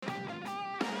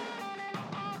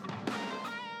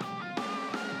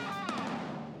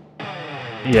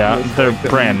Yeah, they're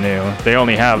brand new. They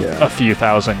only have Yeah. a few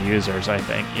thousand users, I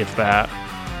think, if that.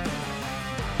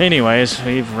 Anyways,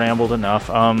 we've rambled enough.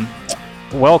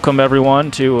 Welcome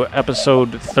everyone to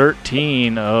episode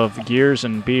 13 of Gears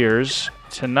and Beers.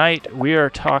 Tonight we are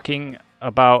talking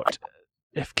about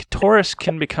if Taurus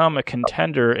can become a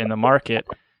contender in the market,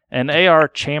 an AR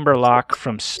chamber lock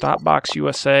from Stopbox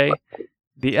USA,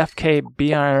 the FK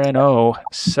BRNO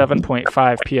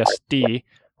 7.5 PSD.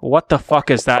 What the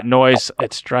fuck is that noise?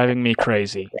 It's driving me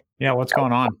crazy. Yeah, what's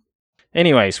going on?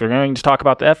 Anyways, we're going to talk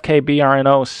about the FK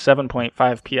BRNO 7.5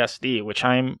 PSD, which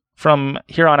I'm from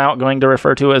here on out going to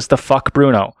refer to as the fuck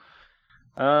Bruno.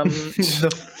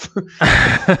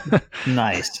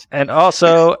 Nice. And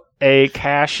also a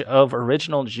cache of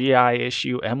original GI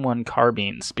issue M1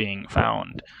 carbines being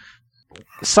found.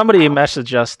 Somebody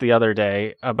messaged us the other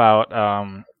day about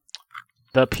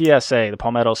the PSA, the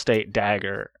Palmetto State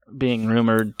Dagger, being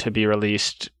rumored to be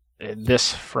released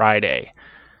this Friday.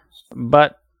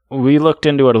 But we looked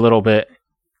into it a little bit,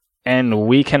 and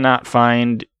we cannot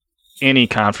find any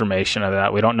confirmation of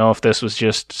that. We don't know if this was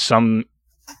just somebody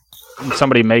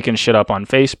making shit up on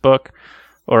Facebook,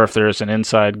 or if there's an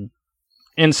inside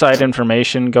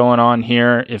information going on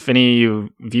here. If any of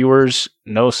you viewers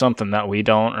know something that we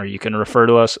don't, or you can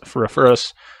refer us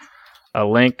a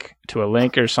link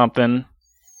or something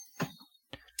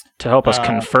to help us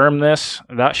confirm this,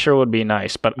 that sure would be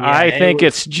nice. But yeah, I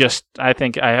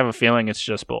have a feeling it's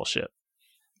just bullshit.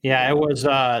 Yeah, it was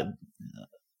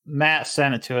Matt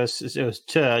sent it to us. It was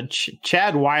to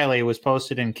Chad Wiley. Was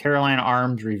posted in Carolina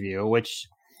Arms Review, which,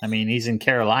 I mean, he's in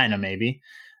Carolina maybe.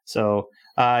 So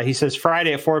he says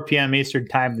Friday at 4 p.m. Eastern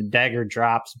time, the Dagger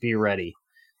drops. Be ready.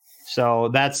 So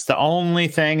that's the only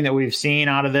thing that we've seen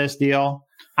out of this deal.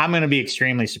 I'm going to be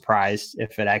extremely surprised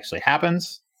if it actually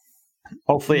happens.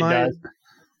 Hopefully it does.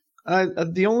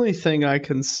 The only thing I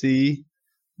can see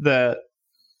that,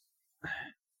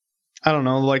 I don't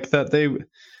know, like that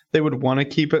they would want to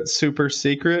keep it super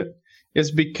secret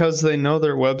is because they know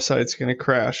their website's going to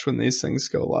crash when these things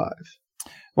go live.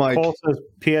 Like, Cole says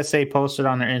PSA posted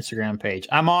on their Instagram page.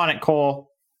 I'm on it, Cole.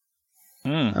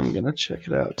 I'm going to check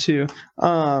it out too.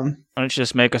 Why don't you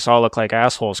just make us all look like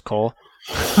assholes, Cole?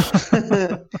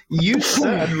 You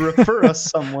said refer us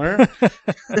somewhere.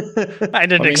 I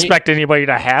didn't expect anybody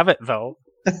to have it, though.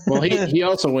 Well, he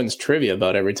also wins trivia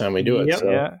about every time we do it. Yep. So.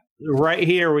 Yeah. Right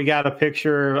here, we got a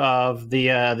picture of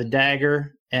the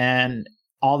Dagger, and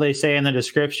all they say in the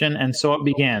description, and so it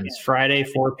begins, Friday,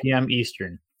 4 p.m.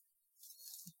 Eastern.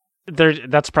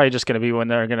 That's probably just going to be when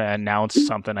they're going to announce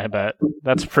something, I bet.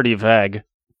 That's pretty vague.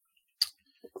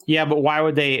 Yeah, but why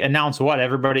would they announce what?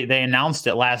 They announced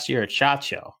it last year at SHOT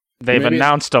Show. They've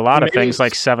announced a lot of things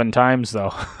like 7 times,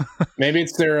 though. Maybe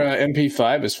it's their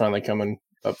MP5 is finally coming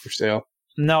up for sale.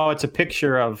 No, it's a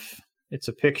picture of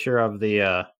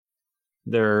the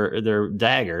their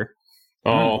Dagger.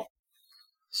 Oh.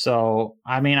 So,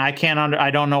 I mean, I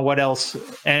don't know what else.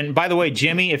 And by the way,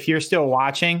 Jimmy, if you're still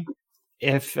watching,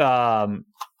 if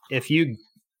you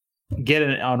get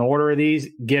an order of these,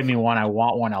 give me one. I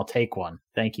want one. I'll take one.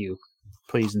 Thank you.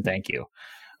 Please and thank you.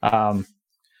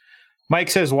 Mike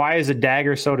says, why is a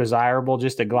Dagger so desirable?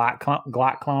 Just a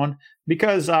Glock clone?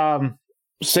 Because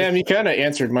Sam, you kind of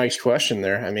answered Mike's question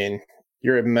there. I mean,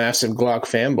 you're a massive Glock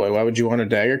fanboy. Why would you want a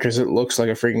Dagger? Because it looks like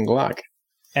a freaking Glock.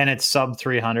 And it's sub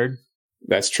 300.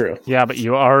 That's true. Yeah, but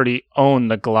you already own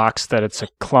the Glocks that it's a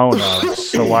clone of,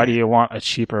 so why do you want a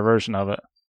cheaper version of it?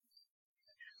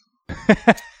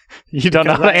 You don't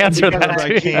know how to answer that.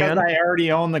 Because I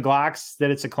already own the Glocks that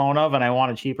it's a clone of, and I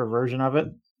want a cheaper version of it.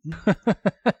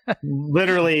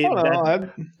 Literally,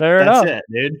 that's it,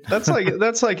 dude.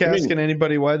 That's like asking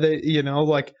anybody why they,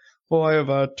 like, well, I have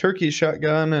a turkey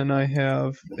shotgun and I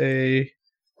have a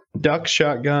duck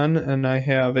shotgun and I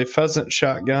have a pheasant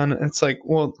shotgun. It's like,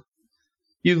 well,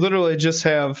 you literally just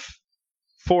have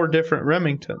 4 different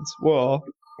Remingtons. Well,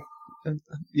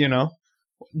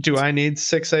 do I need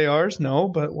 6 ARs? No,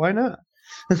 but why not?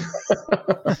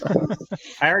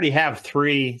 I already have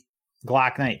 3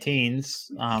 Glock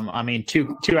 19s. I mean,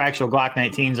 two actual Glock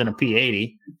 19s and a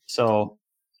P80. So,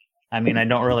 I mean, I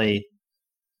don't really.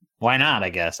 Why not? I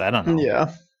guess I don't know.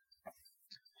 Yeah.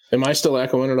 Am I still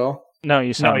echoing at all? No,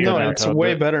 you sound good. No, it's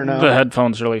way better now. The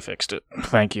headphones really fixed it.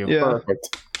 Thank you. Yeah.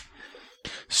 Perfect.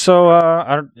 So,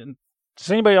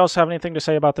 does anybody else have anything to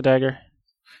say about the Dagger?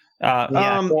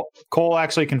 Cole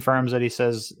actually confirms that. He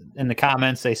says in the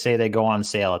comments they say they go on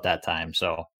sale at that time.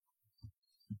 So,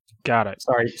 got it.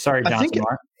 Sorry, Johnson.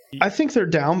 I think they're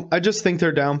down. I just think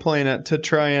they're downplaying it to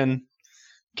try and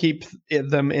keep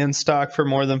them in stock for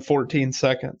more than 14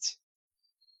 seconds.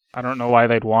 I don't know why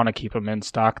they'd want to keep them in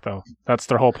stock, though. That's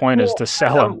their whole point, is to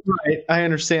sell them. Right, I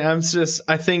understand.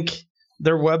 I think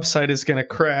their website is going to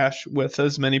crash with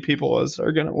as many people as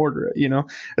are going to order it.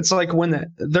 It's like when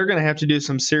they're going to have to do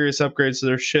some serious upgrades to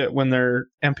their shit when their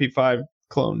MP5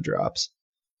 clone drops.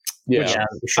 Yeah,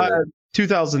 for sure.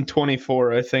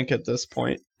 2024, I think, at this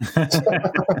point.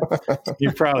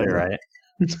 You're probably right.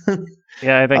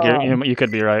 Yeah, I think you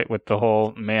could be right with the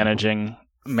whole managing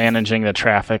the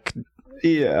traffic.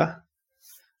 Yeah,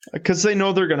 because they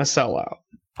know they're going to sell out.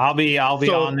 I'll be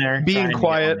So, on there being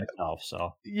quiet. myself,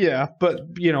 so Yeah,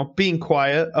 but being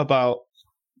quiet about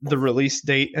the release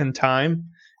date and time,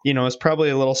 is probably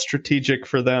a little strategic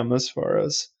for them as far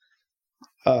as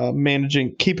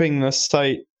keeping the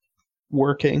site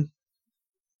working.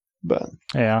 But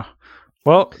Yeah.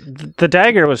 Well, the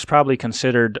Dagger was probably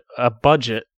considered a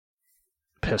budget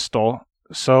pistol.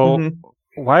 So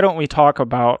why don't we talk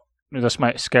about, this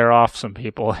might scare off some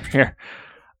people here.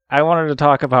 I wanted to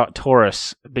talk about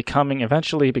Taurus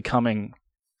eventually becoming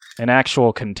an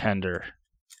actual contender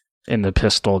in the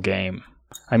pistol game.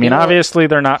 I mean, obviously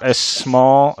they're not a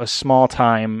small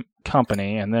time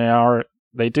company, and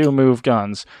they do move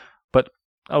guns, but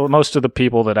most of the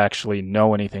people that actually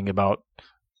know anything about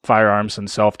firearms and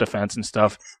self-defense and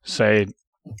stuff say,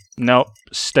 nope,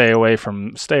 stay away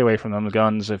from them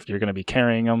guns if you're going to be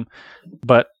carrying them.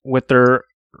 But with their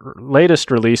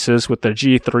latest releases, with the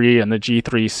G3 and the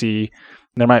G3C,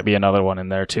 there might be another one in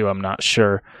there too, I'm not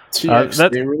sure. They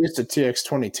released a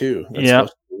TX22. That's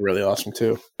supposed to be really awesome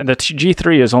too. And the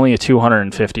G3 is only a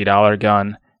 $250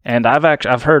 gun, and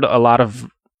I've heard a lot of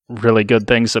really good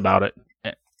things about it.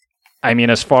 I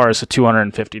mean, as far as a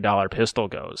 $250 pistol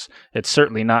goes, it's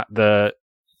certainly not the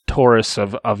Taurus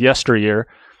of yesteryear,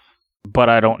 but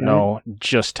I don't know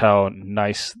just how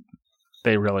nice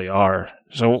they really are.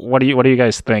 So what do you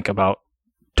guys think about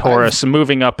Taurus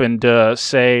moving up into,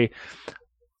 say,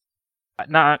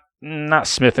 not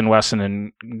Smith & Wesson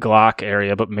and Glock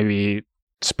area, but maybe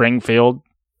Springfield?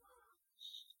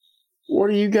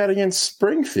 What do you got against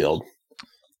Springfield?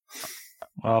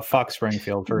 Well, fuck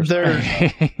Springfield first.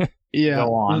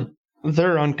 Go on.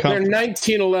 They're uncomfortable. Their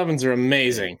 1911s are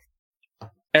amazing.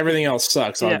 Everything else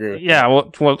sucks. I'll agree with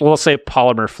that. We'll say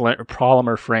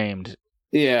polymer framed.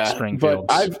 Yeah, Springfields.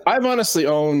 But I've honestly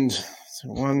owned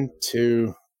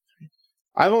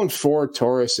I've owned 4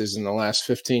 Tauruses in the last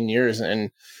 15 years,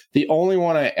 and the only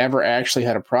one I ever actually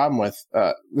had a problem with.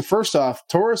 First off,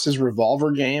 Taurus's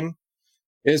revolver game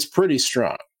is pretty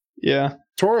strong. Yeah,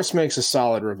 Taurus makes a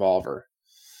solid revolver,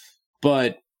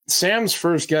 but Sam's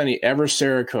first gun he ever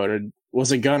Cerakoted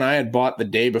was a gun I had bought the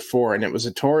day before, and it was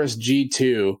a Taurus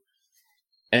G2.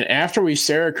 And after we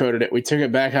Cerakoted it, we took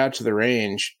it back out to the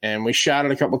range, and we shot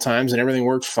it a couple times, and everything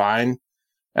worked fine.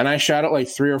 And I shot it like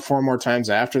 3 or 4 more times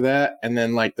after that. And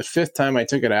then like the 5th time I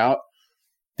took it out,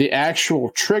 the actual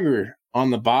trigger on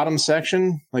the bottom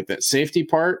section, like that safety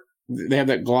part, they have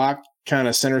that Glock kind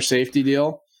of center safety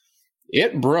deal.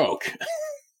 It broke.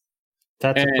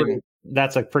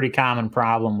 That's a pretty common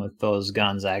problem with those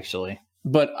guns, actually.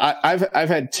 But I've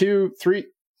had two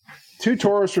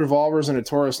Taurus revolvers and a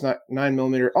Taurus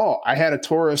 9mm. Oh, I had a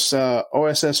Taurus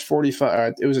OSS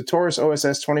 45. It was a Taurus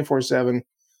OSS 24/7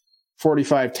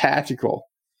 45 tactical.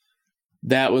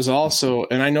 That was also,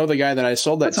 and I know the guy that I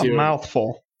sold that That's to. a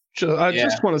mouthful. I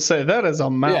just want to say that is a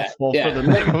mouthful for the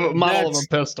name of a model of a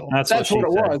pistol. That's what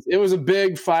it was. It was a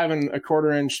big 5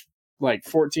 1/4 inch, like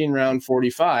 14 round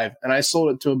 45, and I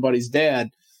sold it to a buddy's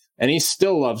dad, and he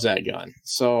still loves that gun.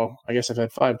 So I guess I've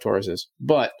had 5 Tauruses,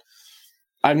 but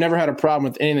I've never had a problem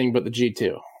with anything but the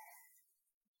G2.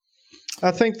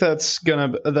 I think that's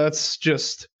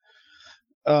just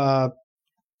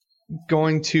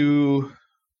going to.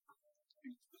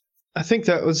 I think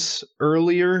that was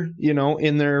earlier,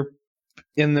 in their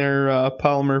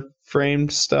polymer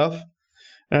framed stuff.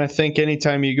 And I think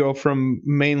anytime you go from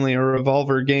mainly a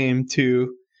revolver game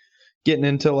to getting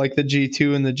into like the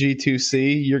G2 and the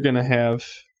G2C, you're going to have,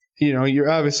 you're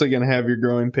obviously going to have your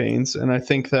growing pains. And I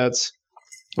think that's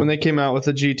when they came out with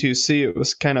the G2C, it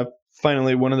was kind of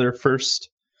finally one of their first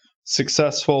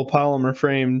successful polymer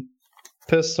framed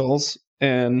pistols.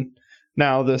 And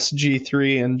now this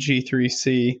G3 and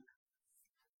G3C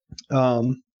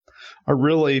are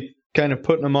really kind of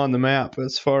putting them on the map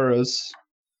as far as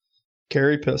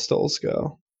carry pistols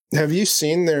go. Have you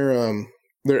seen their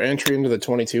entry into the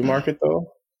 22 market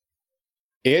though?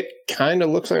 It kind of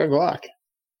looks like a Glock.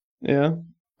 Yeah,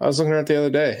 I was looking at it the other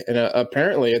day, and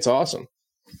apparently it's awesome.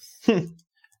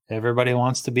 Everybody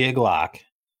wants to be a Glock.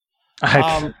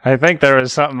 I think there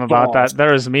was something about that.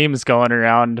 There was memes going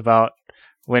around about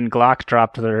when Glock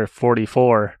dropped their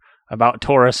 44. about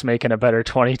Taurus making a better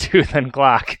 22 than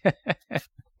Glock.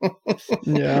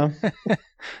 Yeah.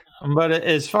 But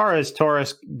as far as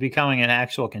Taurus becoming an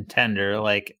actual contender,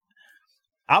 like,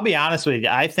 I'll be honest with you,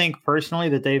 I think personally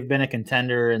that they've been a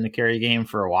contender in the carry game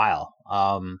for a while.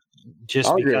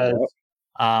 Just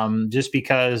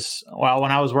because, well,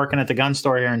 when I was working at the gun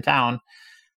store here in town,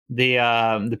 the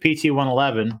PT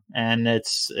 111 and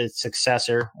its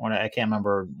successor, when I can't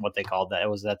remember what they called that. It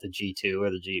was that the G2 or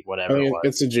the G whatever it was.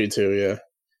 It's a G2, yeah.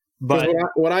 But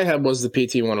what I had was the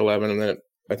PT 111, and then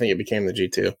I think it became the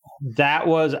G2. That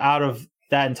was out of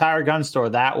that entire gun store.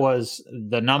 That was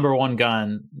the number one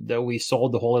gun that we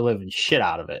sold the holy living shit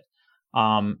out of it.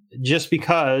 Just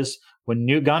because when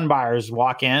new gun buyers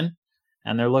walk in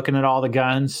and they're looking at all the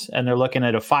guns and they're looking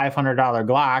at a $500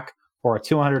 Glock or a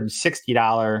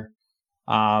 $260,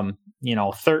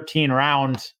 13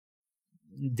 round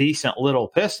decent little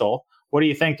pistol, what do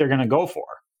you think they're going to go for?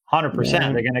 100%.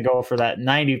 They're going to go for that.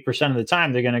 90% of the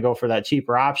time, they're going to go for that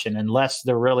cheaper option, unless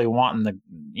they're really wanting the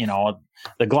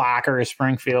Glock or a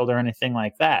Springfield or anything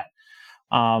like that.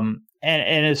 And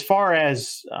as far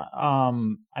as,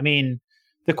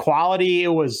 the quality, it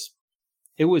was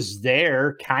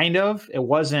there, kind of. It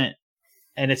wasn't,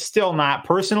 and it's still not.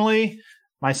 Personally,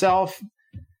 myself,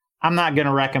 I'm not going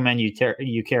to recommend you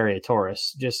carry a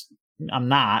Taurus. I'm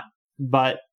not.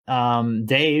 But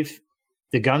Dave,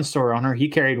 the gun store owner, he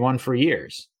carried one for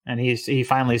years, and he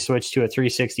finally switched to a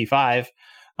 365.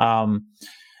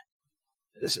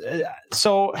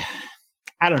 So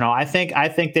I don't know. I think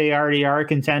they already are a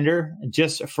contender,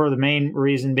 just for the main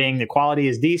reason being the quality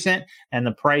is decent and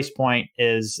the price point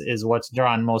is what's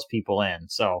drawn most people in.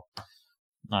 So,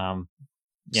 I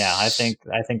think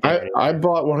I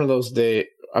bought one of those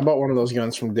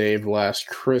guns from Dave last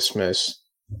Christmas,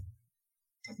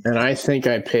 and I think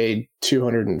I paid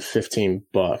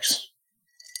 $215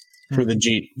 for the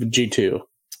G2.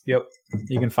 Yep,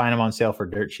 you can find them on sale for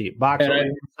dirt cheap. Box, what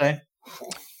you say?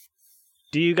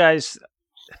 Do you guys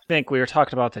think, we were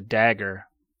talking about the Dagger?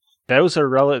 Those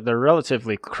are they're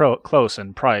relatively close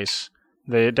in price.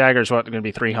 The Dagger's going to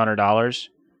be $300.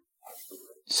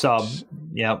 Sub,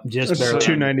 yep, just barely.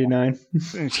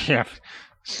 $299. Yeah,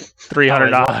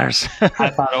 $300.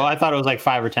 I thought it was like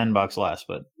 $5 or $10 less,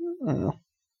 but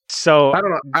so I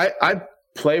don't know. I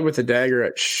played with the Dagger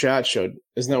at SHOT Show.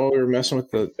 Isn't that what we were messing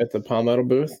with at the Palmetto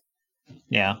booth?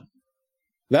 Yeah.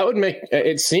 That would make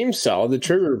it seem solid. The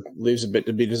trigger leaves a bit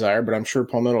to be desired, but I'm sure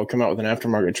Palmetto will come out with an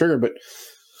aftermarket trigger. But,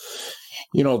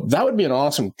 that would be an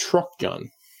awesome truck gun.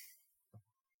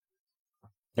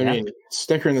 I mean,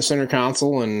 sticker in the center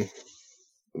console, and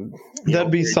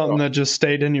that'd be something that just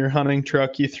stayed in your hunting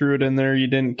truck. You threw it in there. You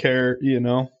didn't care,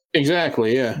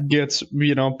 Exactly, yeah. Gets,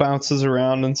 bounces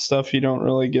around and stuff. You don't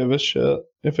really give a shit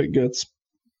if it gets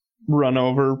run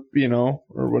over,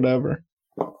 or whatever.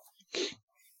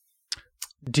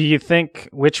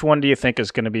 Which one do you think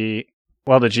is going to be,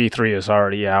 well, the G3 is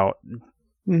already out.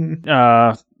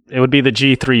 Mm-hmm. It would be the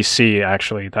G3C,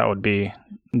 actually. That would be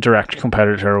direct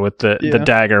competitor with the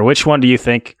Dagger. Which one do you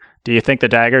think? Do you think the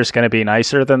Dagger is going to be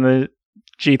nicer than the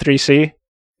G3C?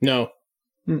 No.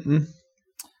 Mm-mm.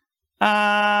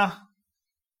 Nah,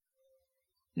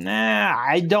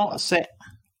 I don't say.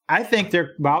 I think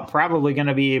they're probably going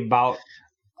to be about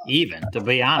even, to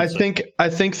be honest. I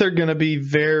think they're going to be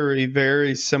very,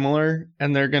 very similar,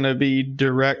 and they're going to be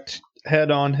direct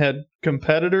head-on-head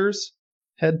competitors.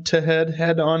 Head-to-head,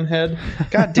 head-on-head.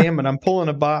 God damn it, I'm pulling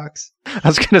a box. I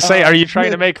was going to say, are you trying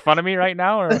to make fun of me right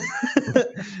now? Or?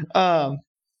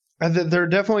 They're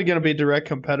definitely going to be direct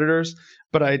competitors,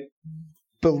 but I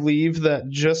believe that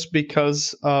just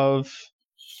because of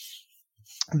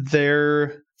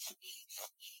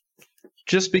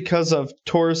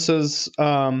Taurus's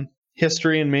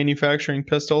history in manufacturing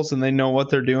pistols, and they know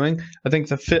what they're doing, I think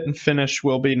the fit and finish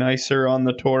will be nicer on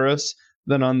the Taurus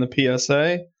than on the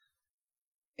PSA.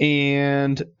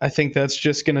 And I think that's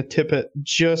just going to tip it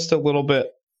just a little bit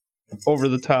over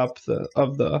the top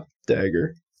of the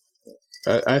Dagger.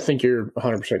 I think you're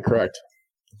 100% correct.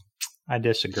 I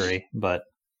disagree, but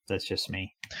that's just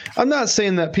me. I'm not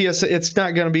saying that PSA, it's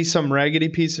not going to be some raggedy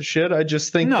piece of shit. I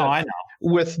just think I know.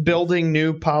 With building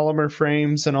new polymer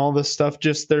frames and all this stuff,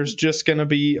 there's just going to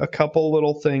be a couple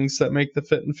little things that make the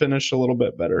fit and finish a little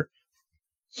bit better.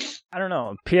 I don't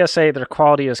know. PSA, their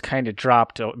quality has kind of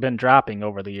been dropping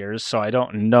over the years, so I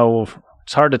don't know.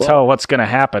 It's hard to tell what's going to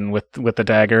happen with the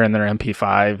Dagger and their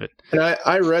MP5. And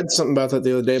I read something about that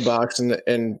the other day, Box, and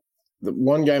the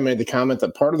one guy made the comment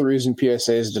that part of the reason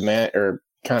PSA's demand or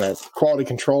kind of quality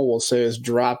control, we'll say, has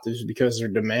dropped is because their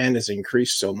demand has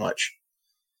increased so much.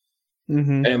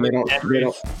 Mm-hmm. And they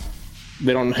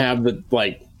don't have the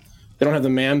they don't have the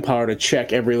manpower to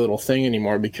check every little thing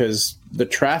anymore because the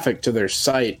traffic to their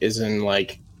site is in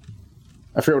like,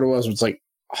 I forget what it was. It's like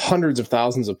hundreds of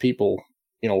thousands of people,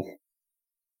 you know,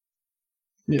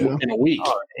 in a week.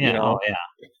 You know?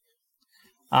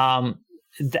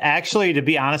 Actually, to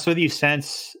be honest with you,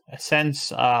 since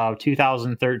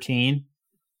 2013,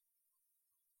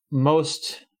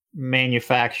 most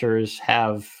manufacturers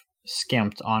have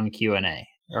skimped on Q&A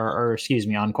or excuse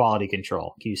me, on quality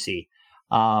control, QC.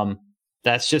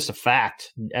 That's just a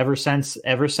fact. Ever since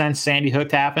Sandy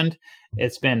Hook happened,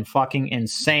 it's been fucking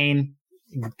insane.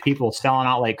 People selling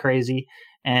out like crazy,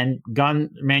 and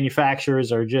gun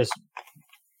manufacturers are just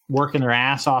working their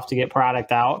ass off to get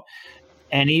product out.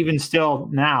 And even still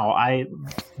now,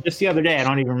 just the other day, I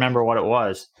don't even remember what it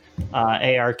was.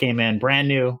 AR came in brand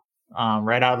new,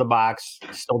 right out of the box,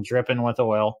 still dripping with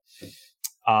oil.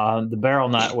 The barrel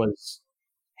nut was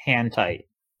hand tight.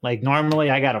 Like normally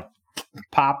I got to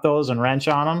pop those and wrench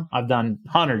on them. I've done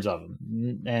hundreds of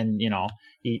them, and you know,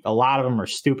 a lot of them are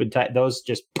stupid tight. Those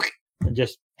just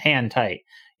hand tight,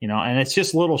 you know, and it's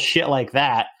just little shit like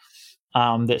that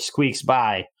that squeaks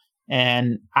by.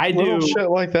 And I do shit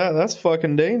like that. That's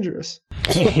fucking dangerous.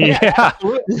 Yeah.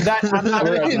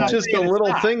 It's just a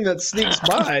little thing that sneaks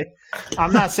by.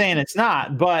 I'm not saying it's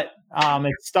not, but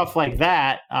it's stuff like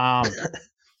that.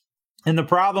 And the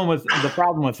problem with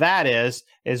that is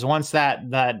once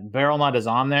that barrel nut is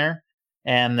on there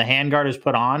and the handguard is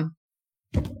put on,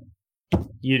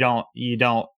 you don't.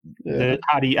 Yeah.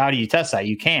 How do you test that?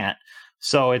 You can't.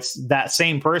 So it's that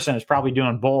same person is probably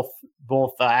doing both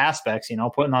aspects, you know,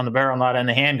 putting on the barrel nut and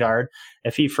the handguard.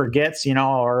 If he forgets, you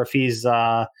know, or if he's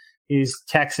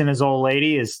texting his old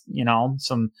lady, is, you know,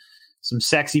 some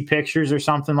sexy pictures or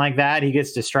something like that, he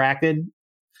gets distracted,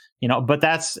 you know. But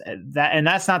that's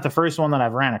not the first one that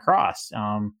I've ran across,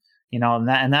 you know,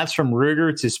 and that's from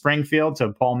Ruger to Springfield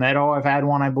to Palmetto. I've had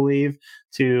one, I believe,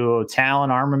 to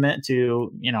Talon Armament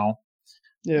to, you know,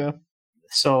 yeah.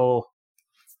 So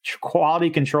quality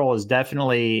control is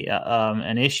definitely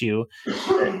an issue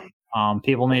that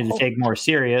people need to take more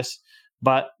serious.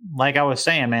 But like I was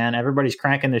saying, man, everybody's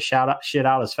cranking this shit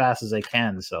out as fast as they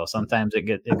can. So sometimes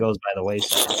it goes by the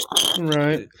wayside.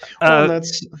 Right. Well,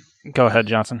 go ahead,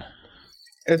 Johnson.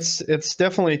 It's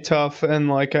definitely tough. And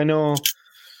like, I know,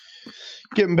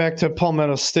 getting back to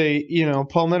Palmetto State, you know,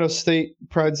 Palmetto State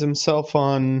prides himself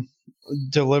on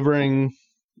delivering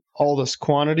all this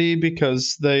quantity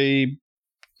because they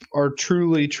are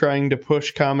truly trying to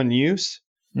push common use.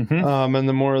 Mm-hmm. And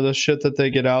the more of the shit that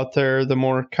they get out there, the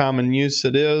more common use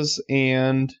it is.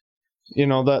 And, you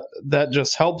know, that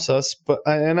just helps us,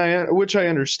 which I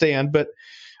understand, but,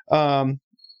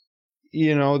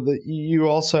 you know, you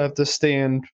also have to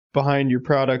stand behind your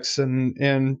products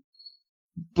and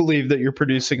believe that you're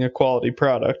producing a quality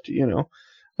product, you know?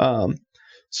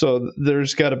 So there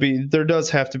does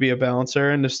have to be a balance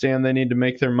there. I understand they need to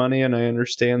make their money, and I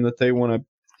understand that they want to,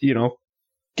 you know,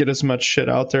 get as much shit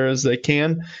out there as they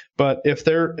can. But if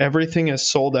everything is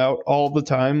sold out all the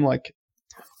time, like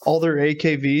all their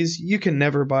AKVs, you can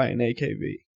never buy an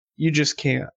AKV. You just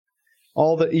can't.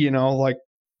 All the, you know, like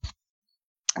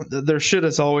their shit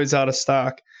is always out of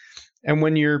stock. And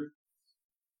when you're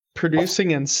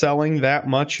producing and selling that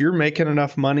much, you're making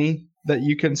enough money that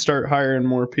you can start hiring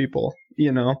more people,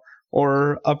 you know,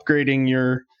 or upgrading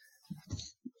your,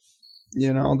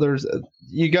 you know,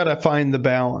 you got to find the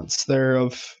balance there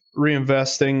of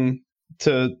reinvesting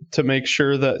to make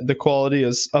sure that the quality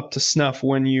is up to snuff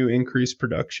when you increase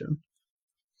production.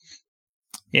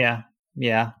 Yeah.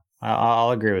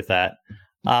 I'll agree with that.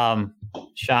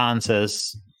 Sean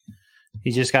says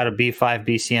he just got a B5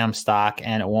 BCM stock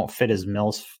and it won't fit his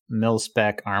mil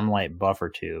spec Armlight buffer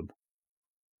tube.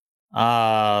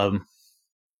 Oh,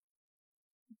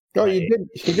 he did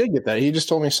get that. He just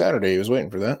told me Saturday he was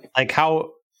waiting for that. Like,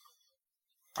 how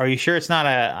are you sure it's not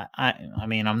I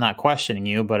mean, I'm not questioning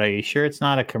you, but are you sure it's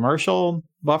not a commercial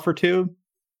buffer tube?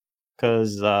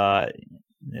 Because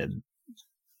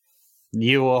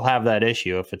you will have that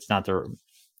issue if it's not the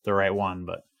right one.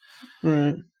 But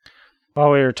right.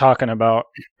 While we were talking about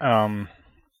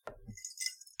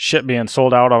shit being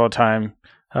sold out all the time,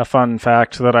 a fun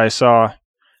fact that I saw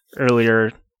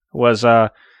earlier was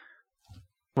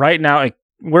right now,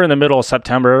 we're in the middle of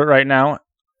September right now.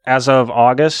 As of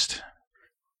August,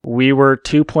 we were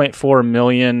 2.4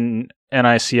 million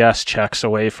NICS checks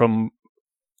away from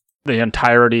the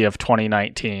entirety of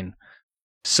 2019.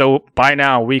 So by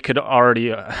now we could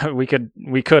already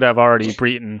we could have already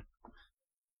beaten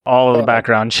all of the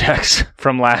background checks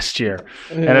from last year,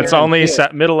 and it's only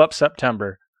middle of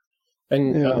September.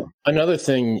 And another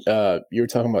thing, you were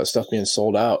talking about stuff being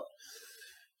sold out.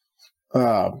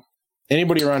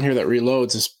 anybody around here that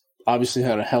reloads has obviously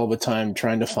had a hell of a time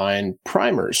trying to find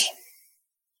primers.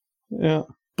 Yeah.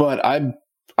 But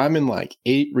I'm in like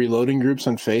 8 reloading groups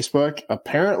on Facebook.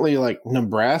 Apparently, like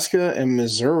Nebraska and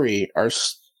Missouri are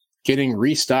getting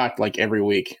restocked like every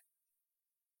week.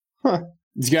 Huh.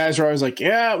 These guys are always like,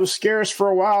 yeah, it was scarce for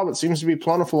a while, but seems to be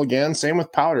plentiful again. Same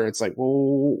with powder. It's like,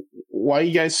 well, why are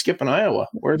you guys skipping Iowa?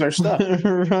 Where's our stuff?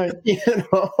 Right. You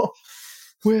know?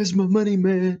 Where's my money,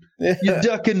 man? You're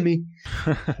ducking me.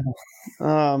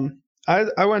 I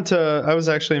was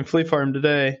actually in Flea Farm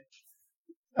today.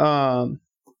 I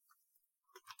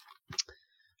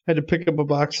had to pick up a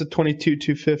box of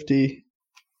 22-250,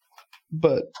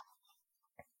 but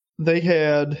they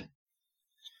had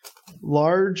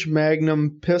large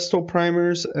Magnum pistol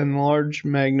primers and large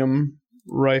Magnum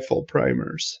rifle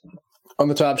primers On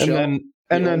the top shelf.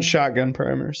 And then shotgun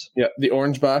primers. Yeah, the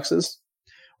orange boxes.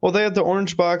 Well, they had the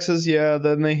orange boxes, yeah.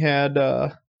 Then they had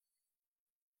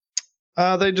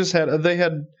they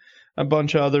had a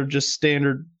bunch of other just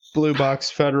standard blue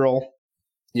box Federal.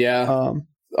 Yeah.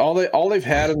 All they've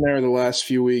had in there the last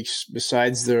few weeks,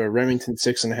 besides the Remington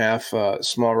 6.5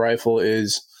 small rifle,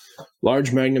 is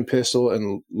large Magnum pistol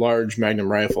and large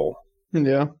Magnum rifle.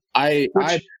 Yeah. I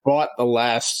bought the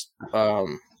last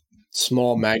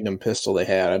small Magnum pistol they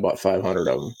had. I bought 500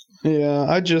 of them.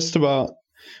 Yeah,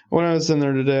 when I was in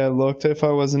there today, I looked. If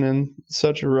I wasn't in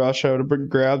such a rush, I would have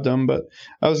grabbed them. But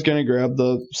I was gonna grab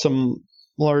some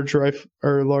large rifle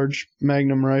or large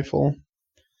Magnum rifle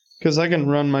because I can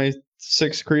run my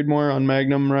 6 Creedmoor on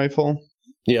Magnum rifle.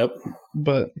 Yep.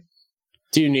 But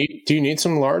do you need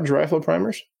some large rifle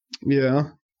primers? Yeah.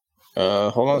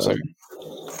 Hold on a second.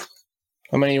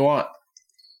 How many you want?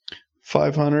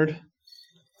 500.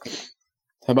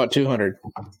 How about 200?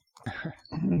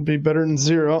 It'd be better than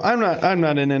 0. I'm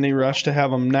not in any rush to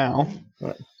have them now.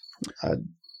 Right.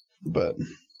 But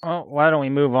well, why don't we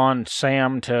move on,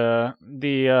 Sam, to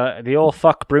the old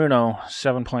fuck Bruno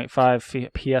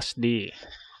 7.5 PSD?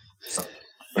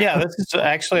 Yeah, this is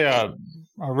actually a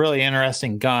really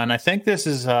interesting gun. I think this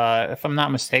is, if I'm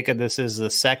not mistaken, this is the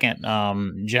second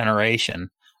generation.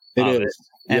 It is.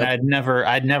 And I'd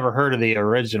never heard of the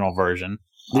original version.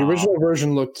 The original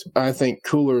version looked, I think,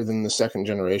 cooler than the second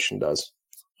generation does.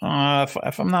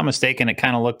 If I'm not mistaken, it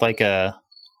kind of looked like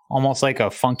almost like a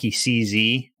funky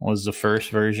CZ was the first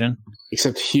version,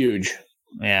 except huge.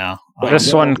 Yeah,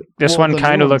 This one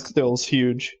kind of looks still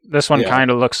huge. This one kind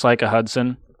of looks like a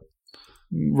Hudson.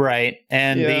 Right,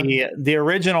 and the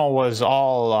original was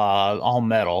all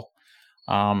metal.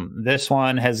 This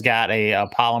one has got a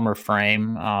polymer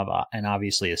frame and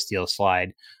obviously a steel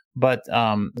slide. But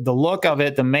the look of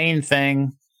it, the main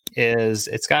thing is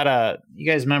it's got you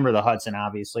guys remember the Hudson,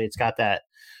 obviously. It's got that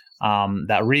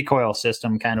recoil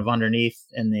system kind of underneath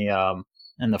in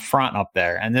the front up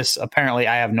there. And this, apparently,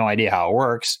 I have no idea how it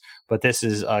works, but this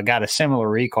is got a similar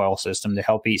recoil system to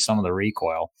help eat some of the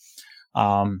recoil.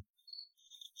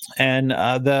 And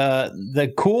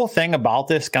the cool thing about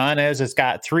this gun is it's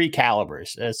got 3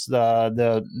 calibers. It's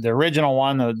the original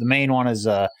one. The main one is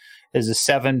a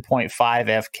 7.5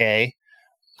 FK,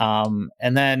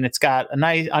 and then it's got a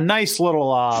nice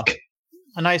little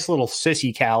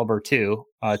sissy caliber too,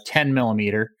 10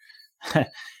 millimeter,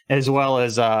 as well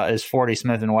as 40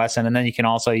 Smith and Wesson, and then you can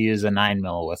also use a 9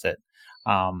 mil with it.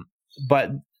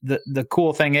 But the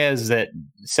cool thing is that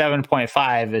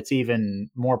 7.5, it's even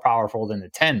more powerful than the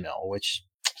 10 mil, which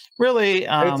really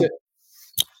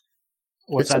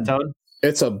what's that, Toad?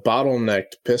 It's a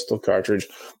bottlenecked pistol cartridge.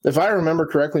 If I remember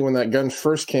correctly, when that gun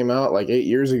first came out like 8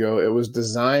 years ago, it was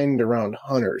designed around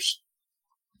hunters.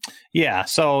 Yeah,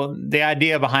 so the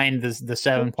idea behind the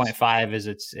 7.5 is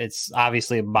it's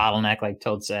obviously a bottleneck, like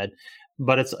Toad said,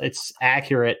 but it's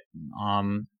accurate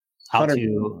out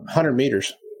to 100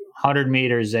 meters. 100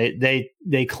 meters.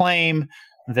 They claim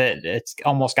that it's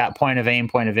almost got point of aim,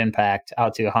 point of impact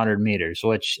out to 100 meters,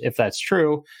 which, if that's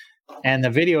true, and the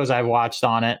videos I've watched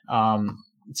on it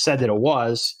said that it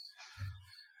was.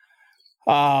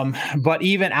 But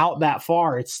even out that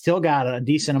far, it's still got a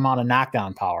decent amount of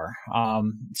knockdown power.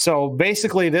 So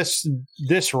basically,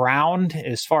 this round,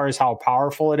 as far as how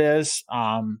powerful it is,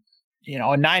 a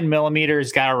 9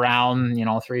 millimeter's got around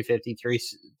 350,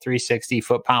 360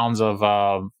 foot-pounds of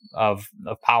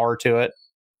power to it.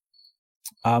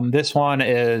 This one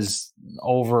is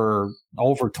over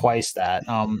twice that.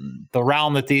 The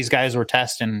round that these guys were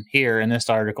testing here in this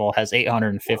article has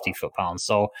 850 foot-pounds,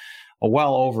 so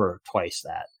well over twice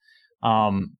that.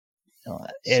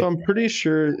 So I'm pretty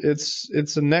sure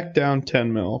it's a neck down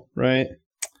 10 mil, right?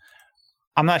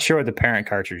 I'm not sure what the parent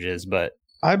cartridge is, but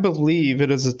I believe it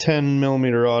is a 10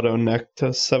 millimeter auto neck to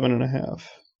 7.5.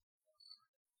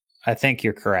 I think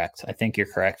you're correct. I think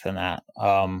you're correct in that.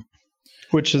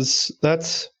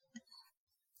 That's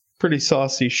pretty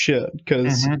saucy shit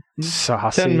because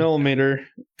Saucy. 10 millimeter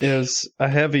is a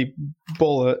heavy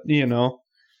bullet, you know.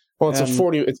 Well, it's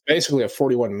it's basically a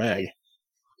 41 mag,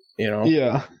 you know.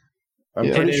 Yeah.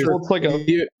 I'm pretty sure it's like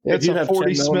it's a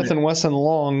 40 Smith & Wesson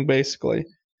long, basically.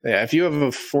 Yeah, if you have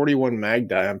a 41 mag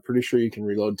die, I'm pretty sure you can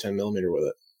reload 10 millimeter with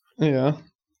it. Yeah.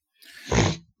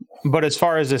 But as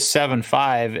far as a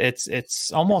 7.5,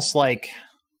 it's almost like,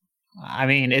 I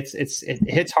mean, it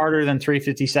hits harder than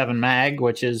 357 mag,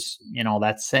 which is, you know,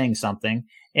 that's saying something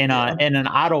in an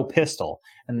auto pistol,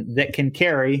 and that can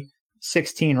carry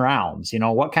 16 rounds. You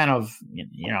know, what kind of,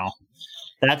 you know,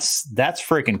 that's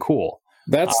freaking cool.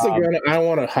 That's the gun I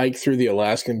want to hike through the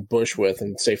Alaskan bush with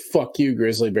and say, "Fuck you,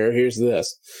 grizzly bear. Here's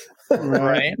this."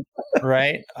 Right.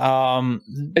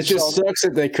 It just sucks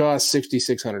that they cost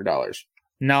 $6,600.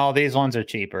 No, these ones are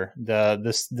cheaper.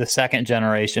 The second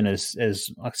generation is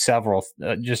several,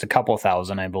 just a couple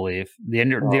thousand, I believe. The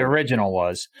original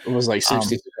was. It was like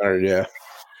 6,600, yeah.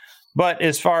 But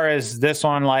as far as this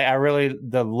one, like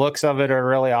the looks of it are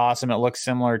really awesome. It looks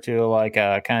similar to like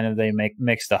a kind of they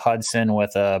mix the Hudson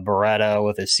with a Beretta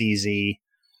with a CZ.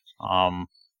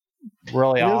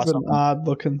 Really awesome. It's an odd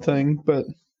looking thing, but.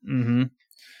 Mm-hmm.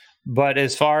 But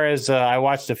as far as I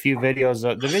watched a few videos,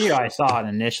 the video I saw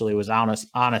initially was Honest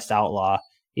Outlaw.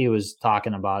 He was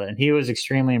talking about it, and he was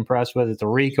extremely impressed with it. The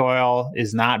recoil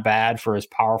is not bad for as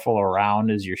powerful a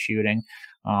round as you're shooting.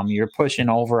 You're pushing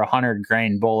over 100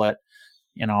 grain bullet.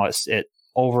 You know, it's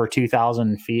over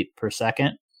 2,000 feet per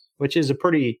second, which is a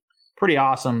pretty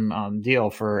awesome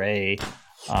deal for a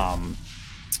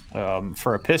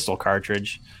pistol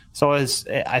cartridge. So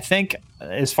I think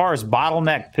as far as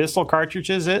bottleneck pistol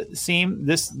cartridges, this seems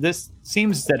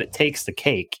that it takes the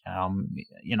cake.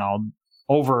 You know,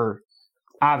 over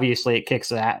obviously it kicks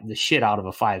the shit out of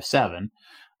a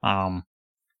 5.7.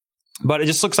 But it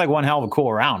just looks like one hell of a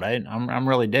cool round. I'm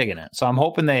really digging it. So I'm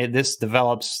hoping this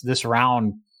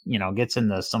round, you know, gets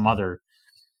into some other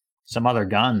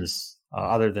guns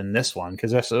other than this one,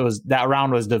 because that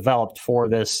round was developed for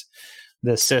this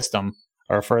system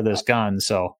or for this gun.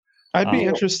 So I'd be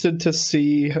interested to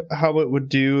see how it would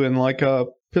do in like a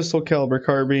pistol caliber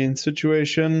carbine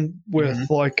situation with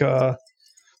like a,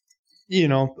 you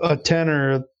know, a 10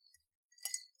 or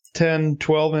 10,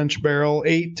 12 inch barrel,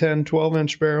 8, 10, 12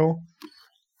 inch barrel.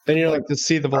 And you're like to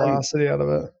see the velocity out of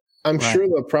it. I'm sure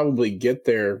they'll probably get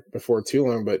there before too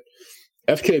long, but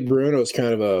FK Bruno is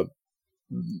kind of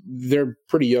they're a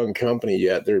pretty young company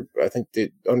yet. I think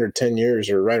they under 10 years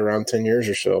or right around 10 years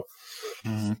or so.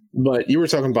 Mm-hmm. But you were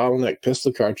talking bottleneck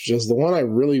pistol cartridges. The one I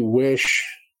really wish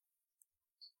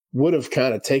would have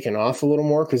kind of taken off a little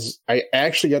more, because I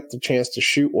actually got the chance to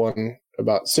shoot one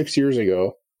about 6 years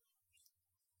ago.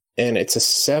 And it's a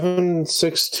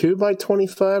 7.62 by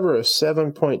 25 or a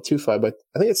 7.25, but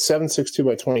I think it's 7.62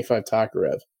 by 25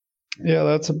 Tokarev. Yeah,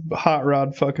 that's a hot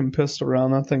rod fucking pistol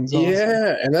round. That thing's awesome.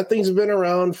 Yeah, and that thing's been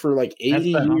around for like 80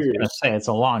 years. I was going to say, it's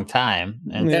a long time.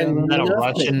 And that a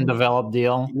Russian developed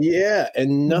deal? Yeah,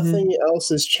 and nothing else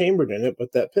is chambered in it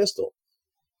but that pistol.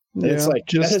 And it's like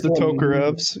just the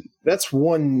Tokarevs. That's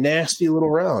one nasty little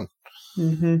round.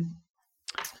 Mm-hmm.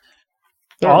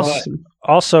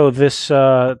 Also, this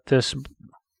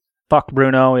Buck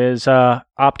Bruno is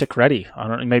optic ready. I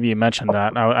don't. Maybe you mentioned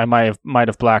that. I might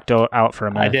have blacked out for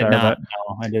a minute. I did not.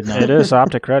 No, I did not. It is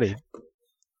optic ready,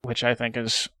 which I think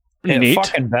is neat. It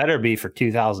fucking better be for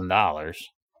 $2,000.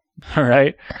 All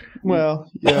right.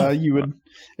 Well, yeah, you would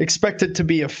expect it to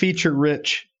be a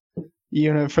feature-rich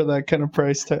unit for that kind of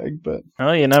price tag, but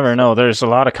well, you never know. There's a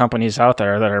lot of companies out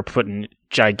there that are putting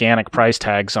gigantic price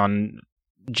tags on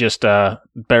just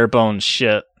bare bones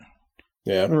shit.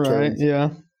 Yeah. Right.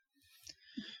 Yeah.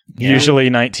 Usually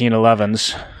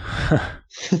 1911s.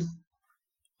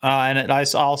 And I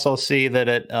also see that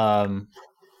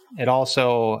it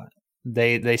also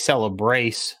they sell a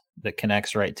brace that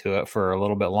connects right to it for a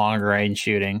little bit longer range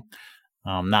shooting.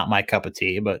 Not my cup of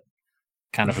tea, but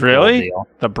kind of a really cool deal.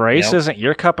 The brace isn't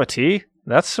your cup of tea?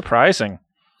 That's surprising.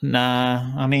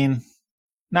 Nah, I mean,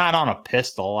 not on a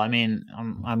pistol. I mean,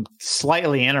 I'm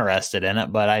slightly interested in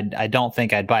it, but I don't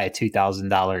think I'd buy a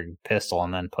 $2,000 pistol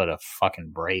and then put a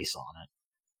fucking brace on it.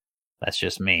 That's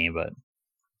just me, but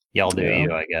y'all do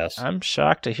you, I guess. I'm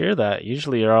shocked to hear that.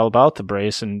 Usually you're all about the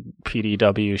brace and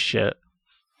PDW shit.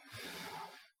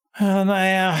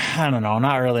 I don't know,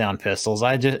 not really on pistols.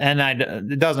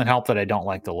 It doesn't help that I don't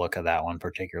like the look of that one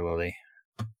particularly.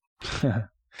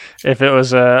 If it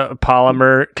was a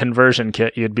polymer conversion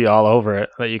kit, you'd be all over it.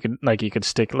 That you could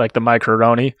stick like the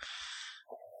Microroni.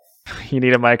 You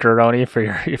need a macaroni for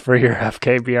your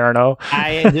FK Bjarno.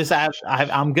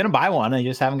 I'm gonna buy one. I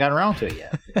just haven't gotten around to it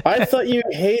yet. I thought you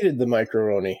hated the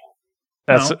macaroni.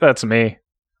 That's me.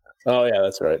 Oh yeah,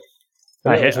 that's right.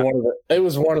 It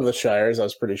was one of the Shires. I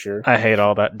was pretty sure. I hate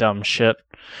all that dumb shit.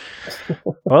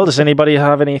 Well, does anybody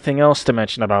have anything else to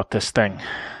mention about this thing?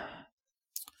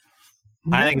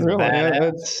 I think it's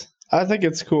bad. I think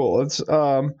it's cool. It's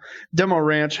Demo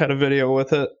Ranch had a video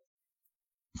with it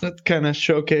that kind of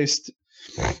showcased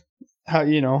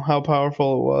how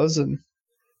powerful it was, and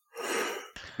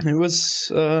it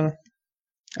was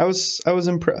I was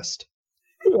impressed.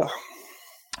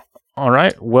 All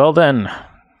right. Well then,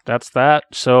 that's that.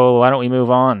 So why don't we move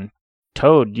on?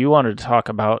 Toad, you wanted to talk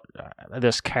about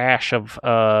this cache of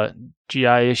GI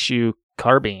issue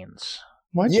carbines.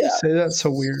 Why did you say that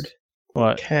so weird?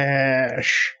 What?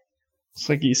 Cache. It's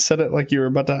like you said it like you were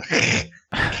about to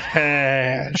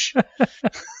cache.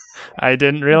 I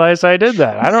didn't realize I did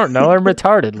that. I don't know. I'm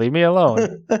retarded. Leave me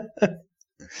alone.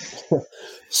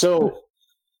 So,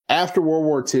 after World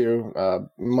War II,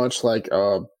 much like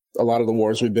a lot of the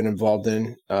wars we've been involved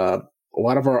in, a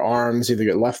lot of our arms either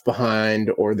get left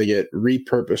behind or they get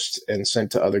repurposed and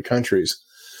sent to other countries.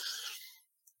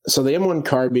 So the M1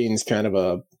 carbine is kind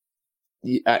of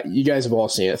you guys have all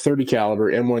seen it, 30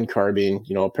 caliber M1 carbine,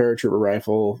 a paratrooper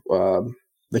rifle.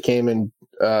 They came in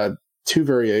two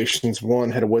variations. One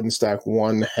had a wooden stock,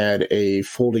 one had a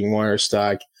folding wire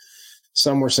stock.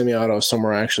 Some were semi-auto, some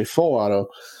were actually full auto.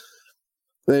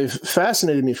 They've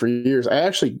fascinated me for years. I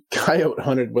actually coyote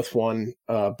hunted with one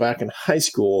back in high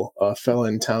school. A fella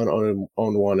in town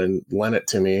owned one and lent it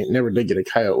to me. Never did get a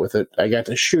coyote with it. I got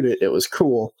to shoot it. It was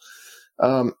cool.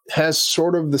 Has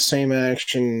sort of the same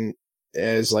action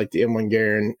as like the M1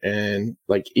 Garand, and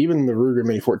like even the Ruger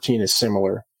Mini 14 is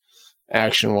similar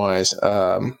action-wise.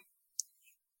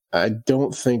 I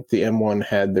don't think the M1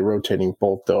 had the rotating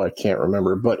bolt, though. I can't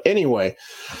remember. But anyway,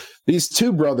 these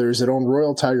two brothers that own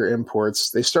Royal Tiger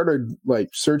Imports, they started like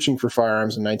searching for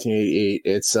firearms in 1988.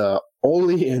 It's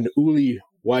Oli and Uli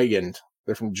Weigand.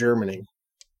 They're from Germany.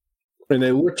 And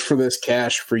they looked for this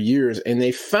cache for years, and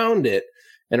they found it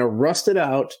in a rusted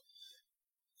out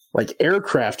like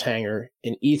aircraft hangar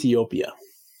in Ethiopia.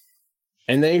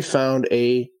 And they found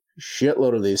a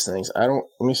shitload of these things. Let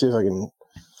me see if I can.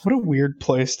 What a weird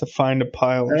place to find a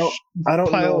pile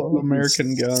of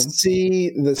American guns.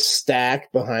 See the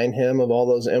stack behind him of all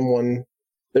those M1,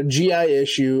 the GI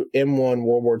issue M1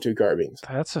 World War II carbines.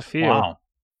 That's a few. Wow.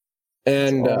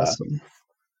 And awesome.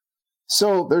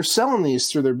 So they're selling these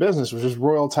through their business, which is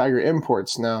Royal Tiger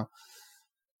Imports. Now,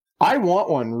 I want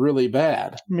one really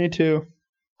bad. Me too.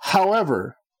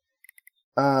 However,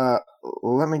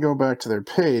 let me go back to their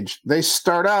page. They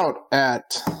start out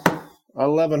at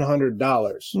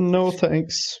 $1,100. No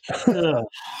thanks.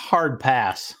 Hard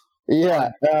pass. Yeah.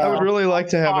 I would really like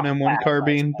to have an M1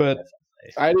 carbine, but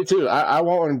I do too. I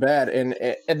want one bad. And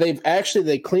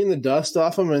they clean the dust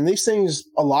off them, and these things,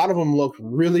 a lot of them look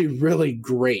really, really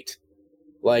great.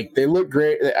 Like, they look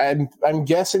great. I'm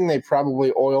guessing they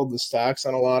probably oiled the stocks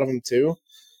on a lot of them too.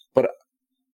 But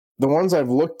the ones I've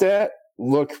looked at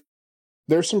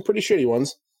there's some pretty shitty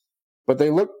ones, but they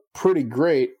look pretty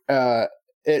great.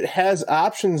 It has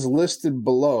options listed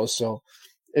below. So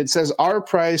it says our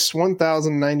price,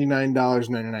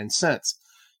 $1,099.99.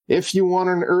 If you want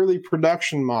an early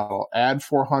production model, add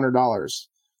 $400.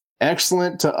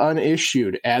 Excellent to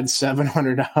unissued, add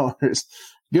 $700.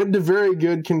 Good to very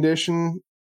good condition,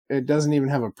 it doesn't even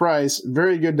have a price.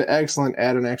 Very good to excellent,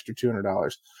 add an extra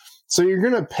 $200. So you're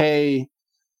going to pay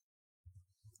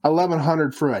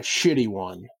 $1,100 for a shitty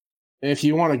one. If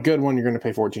you want a good one, you're going to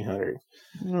pay $1,400.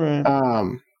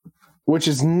 right. Which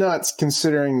is nuts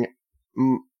considering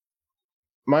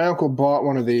my uncle bought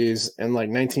one of these in like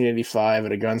 1985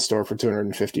 at a gun store for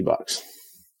 $250.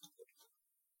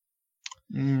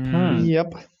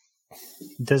 Yep.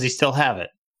 Does he still have it?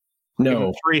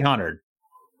 No. $300.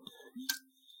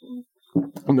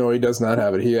 No, he does not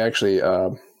have it. He actually,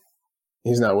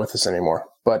 he's not with us anymore.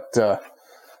 But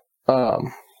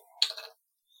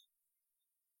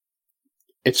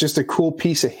it's just a cool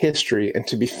piece of history, and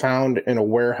to be found in a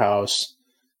warehouse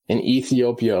in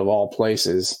Ethiopia, of all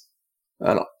places,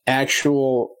 an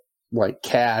actual like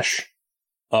cache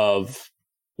of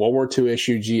World War II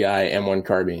issue GI M1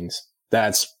 carbines.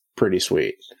 That's pretty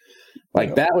sweet.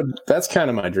 Like that's kind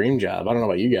of my dream job. I don't know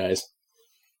about you guys,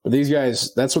 but these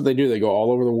guys, that's what they do. They go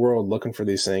all over the world looking for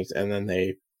these things, and then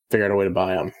they figure out a way to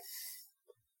buy them.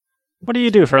 What do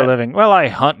you do for a living? Well, I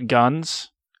hunt guns.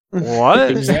 What?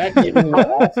 Exactly. How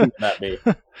awesome would that be?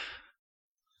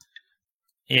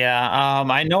 Yeah,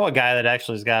 I know a guy that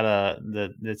actually has got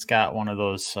that's got one of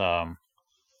those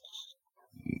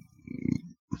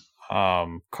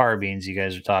carbines you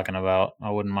guys are talking about.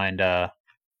 I wouldn't mind.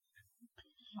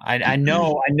 I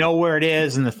know where it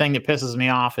is, and the thing that pisses me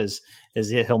off is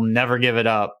he'll never give it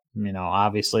up.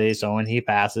 Obviously. So when he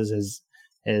passes,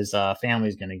 his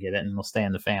family's going to get it, and will stay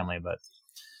in the family. But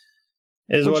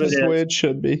Which what is it is. The way it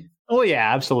should be. Oh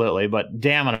yeah, absolutely. But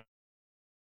damn it,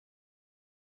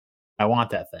 I want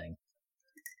that thing.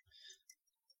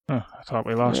 Oh, I thought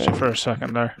we lost you for a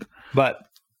second there. But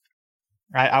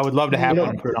I would love to have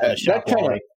one put on the shop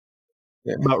wall.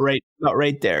 About right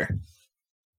there.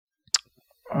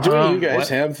 Do any of you guys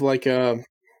have like any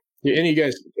of you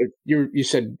guys? You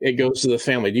said it goes to the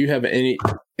family. Do you have any?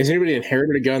 Has anybody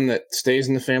inherited a gun that stays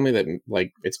in the family that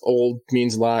like it's old,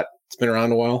 means a lot, it's been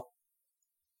around a while?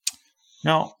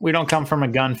 No, we don't come from a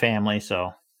gun family,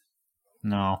 so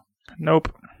no.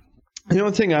 Nope. The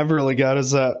only thing I've really got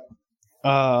is that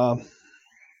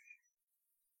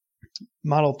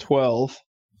Model 12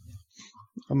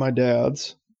 on my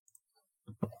dad's.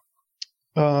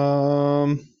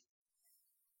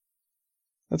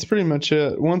 That's pretty much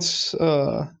it. Once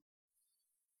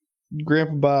Grandpa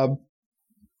Bob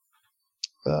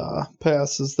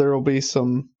passes, there will be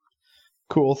some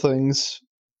cool things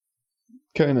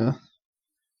kind of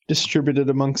distributed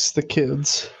amongst the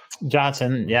kids.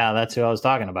 Johnson, yeah, that's who I was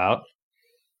talking about.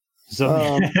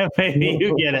 So maybe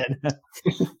you get it.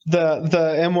 The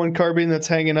M1 carbine that's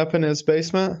hanging up in his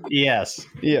basement? Yes.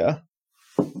 Yeah.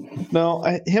 No,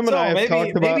 him and I have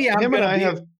talked about him and I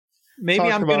have maybe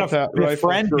I'm going to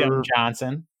befriend him,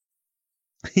 Johnson.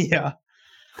 Yeah.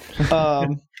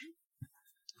 Him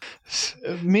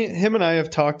and I have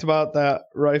talked about that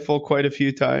rifle quite a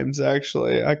few times,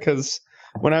 actually, because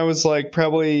when I was like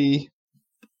probably,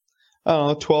 I don't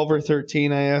know, 12 or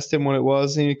 13, I asked him what it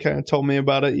was, and he kind of told me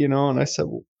about it, and I said,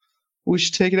 well, we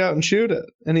should take it out and shoot it.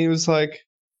 And he was like,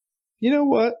 you know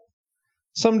what?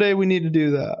 Someday we need to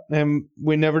do that. And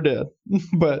we never did.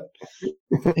 But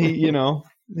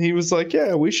he was like,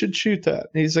 yeah, we should shoot that.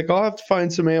 And he's like, I'll have to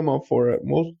find some ammo for it.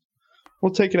 And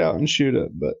we'll take it out and shoot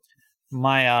it. But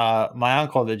my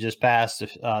uncle that just passed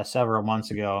several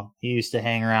months ago, he used to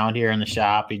hang around here in the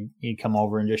shop. He'd come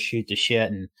over and just shoot the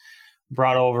shit, and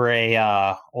brought over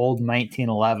a old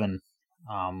 1911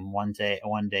 one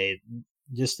day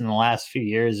just in the last few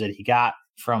years that he got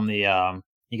from the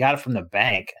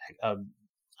bank.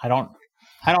 I don't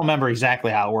remember exactly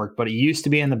how it worked, but it used to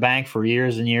be in the bank for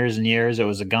years and years and years. It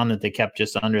was a gun that they kept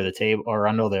just under the table or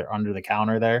under the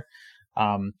counter there.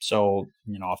 So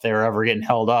if they were ever getting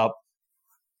held up,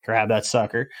 grab that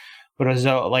sucker. But it was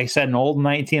like I said, an old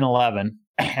 1911,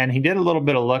 and he did a little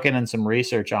bit of looking and some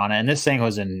research on it, and this thing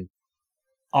was in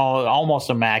almost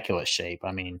immaculate shape.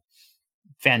 I mean,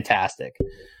 fantastic.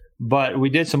 But we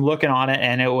did some looking on it,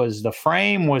 and the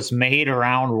frame was made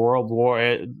around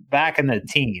back in the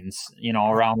teens,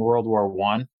 around World War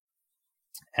I.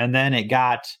 And then it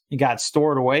got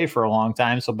stored away for a long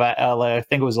time. So I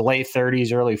think it was the late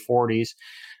 30s, early 40s.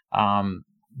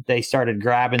 They started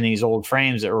grabbing these old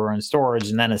frames that were in storage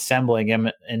and then assembling them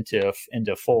into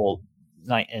full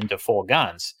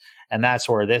guns. And that's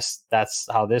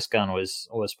how this gun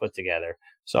was put together.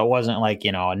 So it wasn't like,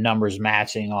 numbers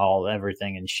matching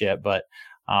everything and shit, but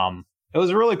it was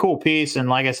a really cool piece. And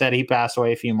like I said, he passed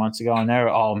away a few months ago, and there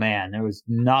was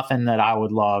nothing that I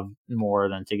would love more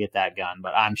than to get that gun.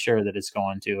 But I'm sure that it's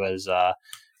going to his, to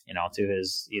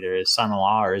his either his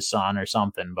son-in-law or his son or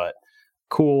something. But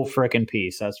cool freaking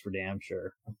piece, that's for damn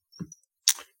sure.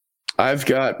 I've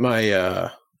got my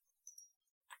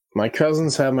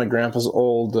cousins have my grandpa's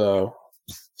old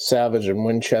Savage and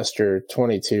Winchester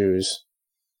 22s,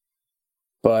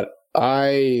 but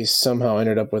I somehow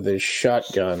ended up with a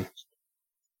shotgun,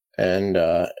 and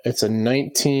it's a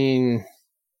 19.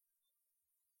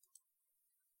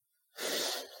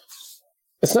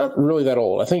 It's not really that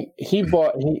old. I think he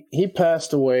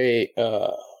passed away.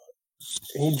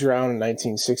 He drowned in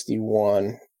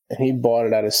 1961, and he bought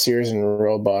it out of Sears and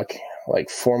Roebuck like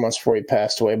 4 months before he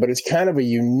passed away. But it's kind of a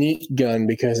unique gun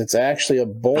because it's actually a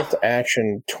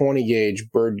bolt-action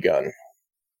 20-gauge bird gun.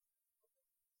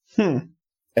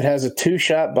 It has a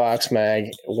 2-shot box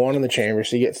mag, one in the chamber,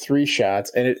 so you get 3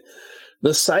 shots. And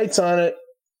the sights on it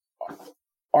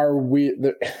are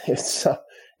weird.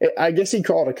 I guess he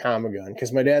called it a comma gun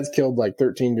because my dad's killed like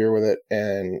 13 deer with it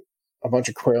and a bunch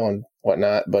of quail and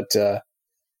whatnot. But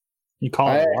you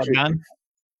call it a what gun?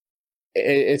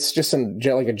 It's just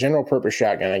like a general purpose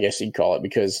shotgun, I guess you'd call it,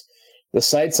 because the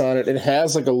sights on it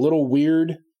has like a little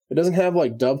weird. It doesn't have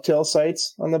like dovetail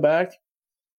sights on the back.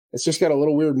 It's just got a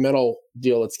little weird metal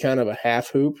deal. It's kind of a half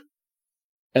hoop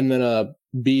and then a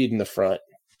bead in the front.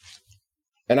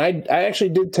 And I actually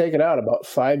did take it out about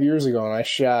 5 years ago, and I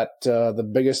shot the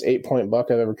biggest 8-point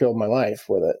buck I've ever killed in my life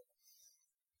with it.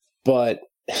 But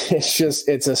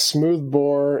it's a smooth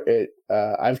bore.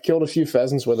 I've killed a few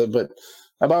pheasants with it, but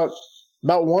about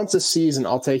once a season,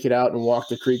 I'll take it out and walk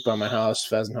the creek by my house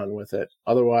pheasant hunting with it.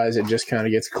 Otherwise, it just kind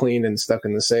of gets cleaned and stuck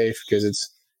in the safe because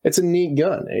it's a neat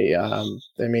gun. I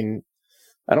mean,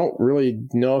 I don't really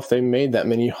know if they made that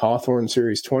many Hawthorne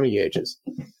Series 20 gauges.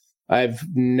 I've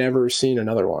never seen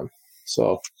another one.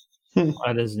 So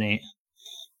that is neat.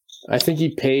 I think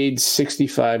he paid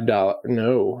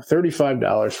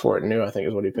 $35 for it new, I think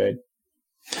is what he paid.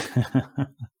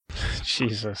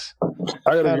 Jesus.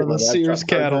 Out of the Sears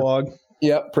catalog.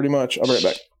 Yep, pretty much. I'll be right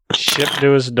back. Shipped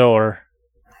to his door.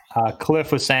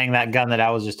 Cliff was saying that gun that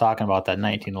I was just talking about, that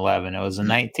 1911, it was a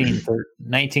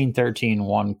 1913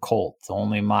 one Colt. The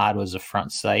only mod was a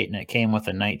front sight, and it came with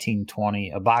a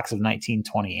box of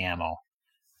 1920 ammo.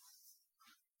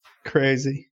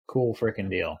 Crazy. Cool freaking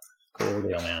deal. Cool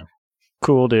deal, man.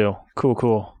 Cool deal.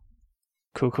 Cool.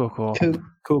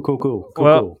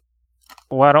 Well,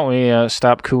 why don't we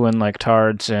stop cooing like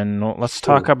tards and let's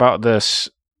talk about this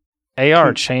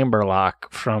AR chamber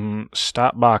lock from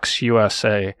Stopbox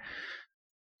USA.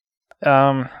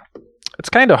 It's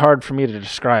kind of hard for me to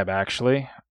describe, actually.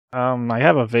 I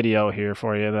have a video here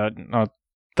for you that I'll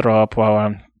throw up while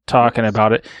I'm talking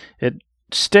about it. It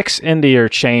sticks into your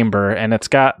chamber, and it's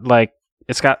got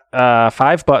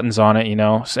 5 buttons on it,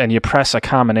 and you press a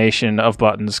combination of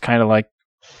buttons, kind of like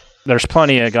there's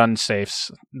plenty of gun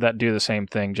safes that do the same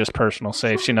thing, just personal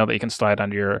safes, that you can slide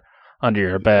under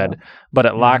your bed, but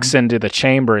it locks into the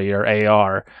chamber of your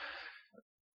AR.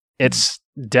 It's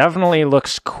definitely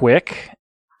looks quick,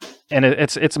 and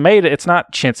it's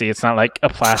not chintzy. It's not like a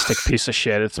plastic piece of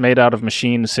shit. It's made out of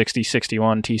machined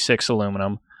 6061 T6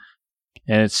 aluminum,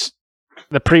 and it's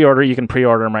the pre-order. You can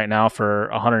pre-order them right now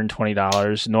for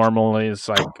 $120. Normally it's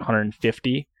like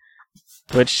 $150,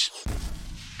 which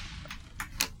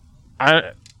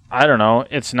I don't know.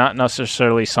 It's not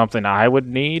necessarily something I would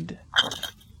need,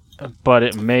 but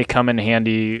it may come in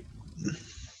handy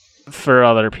for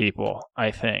other people, I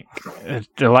think.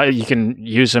 You can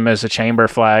use them as a chamber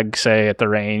flag, say, at the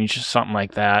range, something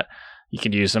like that. You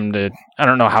could use them to... I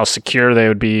don't know how secure they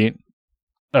would be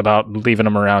about leaving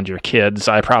them around your kids.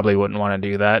 I probably wouldn't want to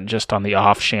do that, just on the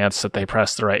off chance that they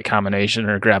press the right combination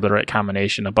or grab the right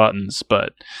combination of buttons,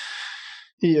 but...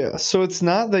 Yeah, so it's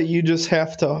not that you just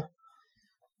have to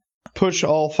push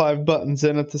all 5 buttons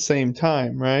in at the same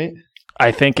time, right?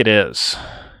 I think it is.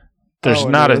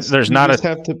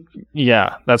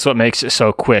 Yeah, that's what makes it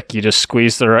so quick. You just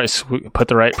squeeze put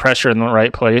the right pressure in the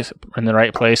right place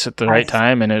at the right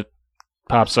time, and it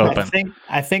pops open.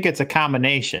 I think it's a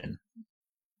combination.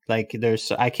 Like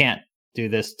I can't do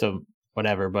this to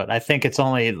whatever, but I think it's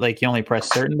only like you only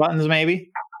press certain buttons, maybe.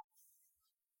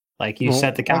 Like you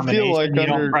set the combination, like you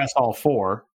don't press all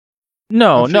 4.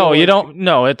 No, you don't.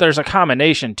 No, there's a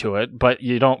combination to it, but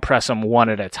you don't press them one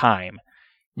at a time.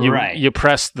 You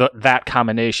press that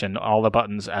combination, all the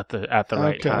buttons at the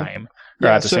right time, or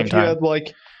at the same time.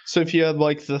 If you had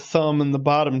like the thumb and the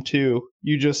bottom 2,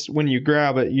 you just when you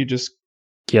grab it, you just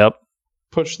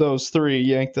push those 3,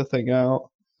 yank the thing out.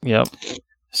 Yep.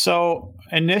 So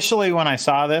initially, when I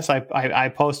saw this, I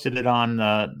posted it on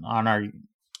our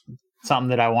something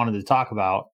that I wanted to talk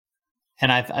about.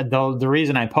 And the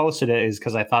reason I posted it is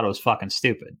because I thought it was fucking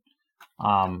stupid.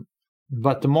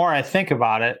 But the more I think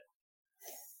about it,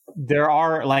 there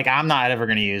are I'm not ever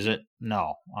going to use it.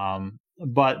 No.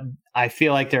 But I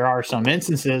feel like there are some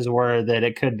instances where that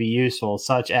it could be useful,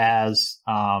 such as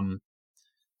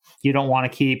you don't want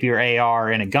to keep your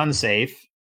AR in a gun safe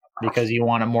because you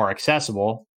want it more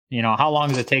accessible. How long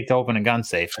does it take to open a gun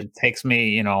safe? It takes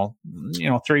me,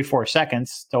 3-4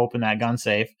 seconds to open that gun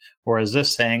safe. Whereas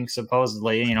this thing,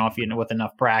 supposedly, if you with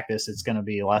enough practice, it's going to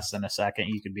be less than a second.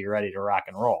 You could be ready to rock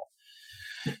and roll.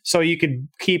 So you could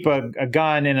keep a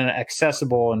gun in an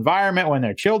accessible environment when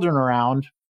there are children around.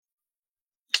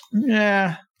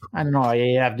 Yeah, I don't know.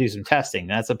 You have to do some testing.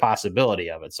 That's a possibility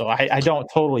of it. So I don't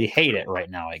totally hate it right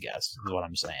now, I guess, is what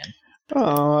I'm saying.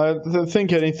 I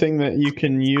think anything that you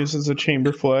can use as a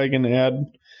chamber flag and add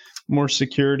more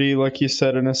security, like you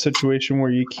said, in a situation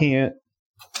where you can't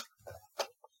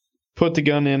put the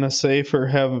gun in a safe or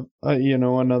have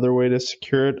another way to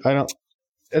secure it.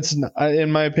 It's not,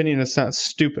 in my opinion, it's not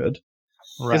stupid.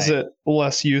 Right. Is it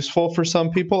less useful for some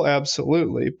people?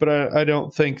 Absolutely, but I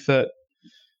don't think that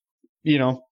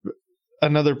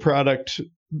another product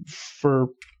for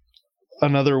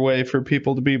another way for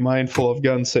people to be mindful of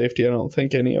gun safety. I don't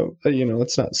think any of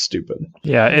it's not stupid.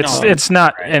 Yeah, it's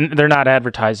not, and they're not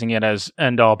advertising it as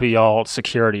end all be all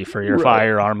security for your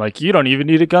firearm. Like, you don't even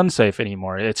need a gun safe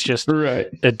anymore. It's just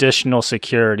additional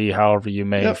security, however you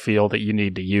may feel that you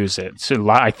need to use it. So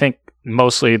I think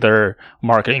mostly they're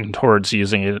marketing towards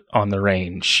using it on the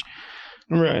range.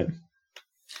 Right.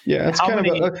 Yeah, it's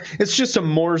it's just a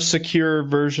more secure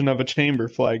version of a chamber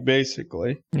flag,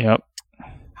 basically. Yep.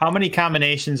 How many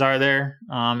combinations are there?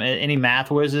 Any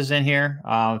math whizzes in here?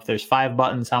 If there's 5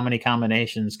 buttons, how many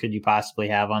combinations could you possibly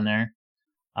have on there?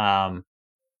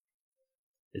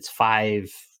 It's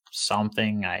 5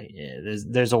 something.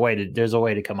 There's a way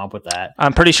to come up with that.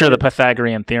 I'm pretty sure the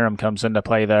Pythagorean theorem comes into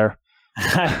play there.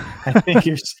 I think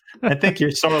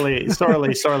you're sorely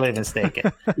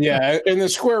mistaken. Yeah, and the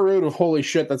square root of holy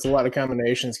shit, that's a lot of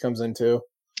combinations comes into.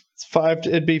 It's 5.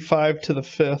 It'd be 5 to the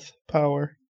 5th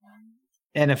power.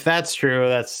 And if that's true,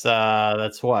 that's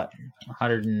what,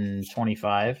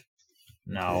 125?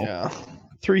 No. Yeah.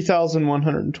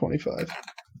 3,125.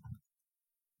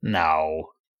 No.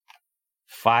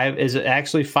 5 is it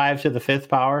actually 5 to the 5th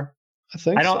power? I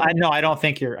think I don't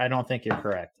think you're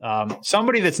correct.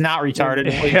 Somebody that's not retarded,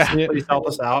 please help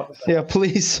us out. Yeah,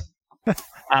 please.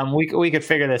 We could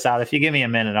figure this out. If you give me a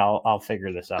minute, I'll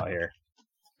figure this out here.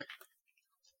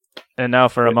 And now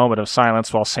for a moment of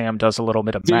silence while Sam does a little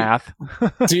bit of math.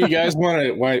 Do you guys want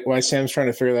to, while Sam's trying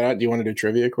to figure that out, do you want to do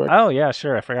trivia quick? Oh, yeah,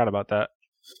 sure. I forgot about that.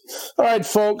 All right,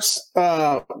 folks.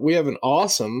 We have an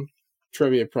awesome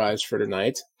trivia prize for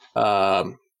tonight.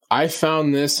 I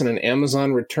found this in an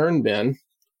Amazon return bin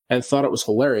and thought it was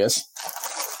hilarious.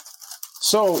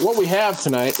 So what we have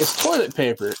tonight is toilet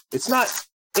paper. It's not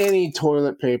any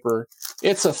toilet paper.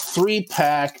 It's a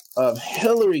 3-pack of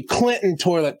Hillary Clinton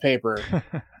toilet paper.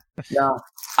 Now,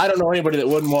 I don't know anybody that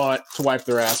wouldn't want to wipe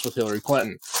their ass with Hillary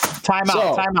Clinton. Time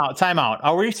out.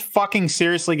 Are we fucking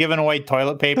seriously giving away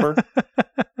toilet paper?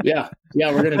 Yeah,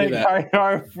 we're going to do that.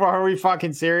 Are we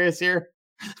fucking serious here?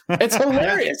 It's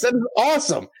hilarious. That is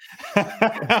awesome.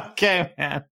 Okay,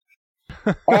 man.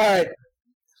 All right.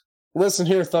 Listen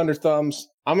here, Thunder Thumbs.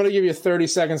 I'm going to give you 30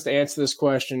 seconds to answer this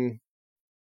question.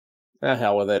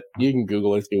 Hell with it. You can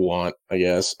Google it if you want, I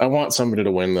guess. I want somebody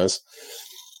to win this.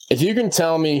 If you can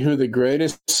tell me who the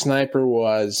greatest sniper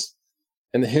was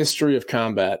in the history of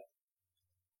combat,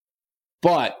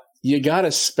 but you got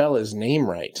to spell his name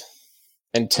right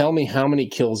and tell me how many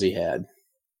kills he had.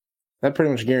 That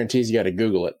pretty much guarantees you got to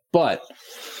Google it. But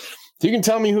if you can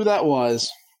tell me who that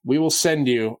was, we will send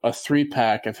you a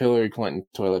 3-pack of Hillary Clinton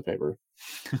toilet paper.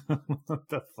 What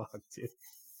the fuck, dude?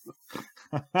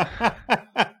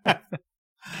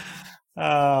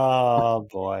 Oh,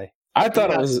 boy. I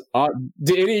thought it was odd.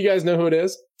 Do any of you guys know who it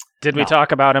is? Did we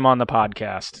talk about him on the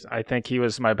podcast? I think he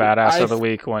was my badass of the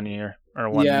week one year or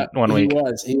one week.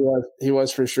 He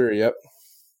was for sure. Yep.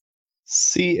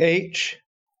 CH.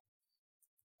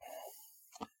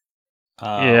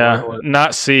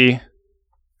 Not C.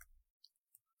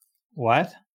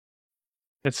 What?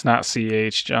 It's not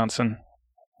CH Johnson.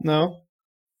 No.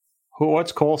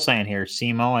 What's Cole saying here?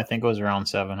 Simo, I think it was around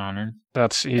 700.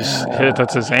 That's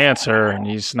his answer, and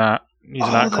he's not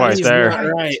quite there.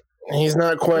 Not right. He's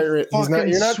not quite right. You're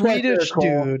not Swedish,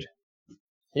 quite there, dude.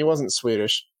 He wasn't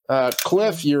Swedish.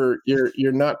 Cliff, you're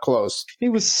not close. He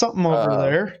was something over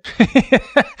there.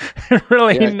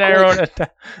 Really narrowed it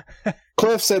down.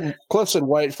 Cliff said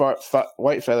white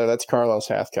feather. That's Carlos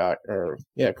Hathcock.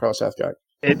 Carlos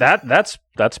Hathcock.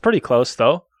 That's pretty close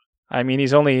though. I mean,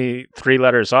 he's only 3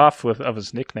 letters off of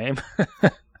his nickname.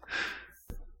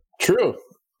 True.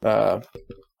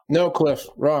 No, Cliff,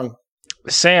 wrong.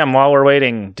 Sam, while we're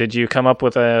waiting, did you come up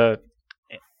with a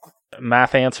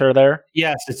math answer there?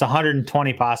 Yes, it's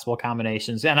 120 possible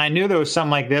combinations. And I knew there was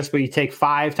something like this, but you take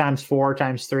 5 times 4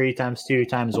 times 3 times 2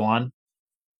 times 1.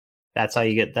 That's how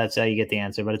you get the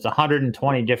answer. But it's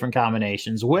 120 different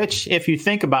combinations, which, if you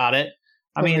think about it,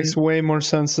 That makes way more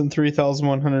sense than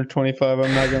 3,125.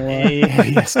 I'm not gonna lie.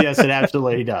 yes, it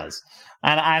absolutely does.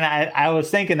 And I was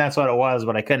thinking that's what it was,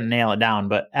 but I couldn't nail it down.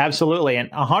 But absolutely,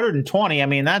 and 120. I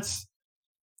mean, that's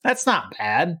not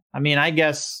bad. I mean, I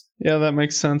guess. Yeah, that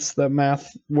makes sense. That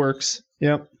math works.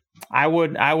 Yep. I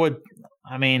would.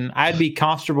 I mean, I'd be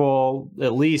comfortable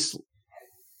at least.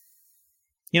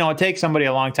 It takes somebody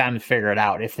a long time to figure it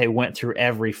out if they went through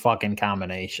every fucking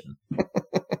combination.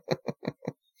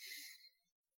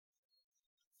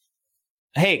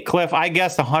 Hey, Cliff, I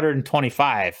guessed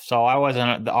 125, so I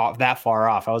wasn't that far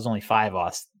off. I was only 5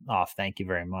 off. Thank you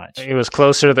very much. It was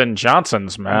closer than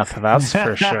Johnson's math, that's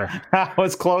for sure. I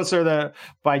was closer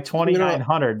by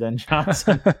 2,900 than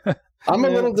Johnson. I'm a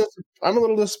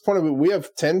little disappointed. But we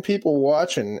have 10 people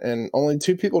watching, and only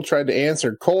 2 people tried to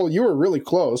answer. Cole, you were really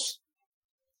close.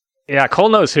 Yeah, Cole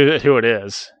knows who it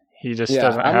is. He just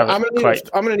doesn't have I'm it quite.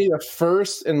 I'm gonna need a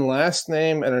first and last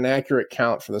name and an accurate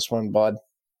count for this one, bud.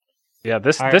 Yeah,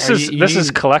 this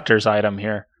is collector's item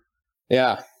here.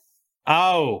 Yeah.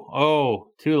 Oh,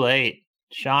 too late.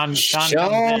 Sean, you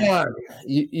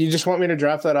just want me to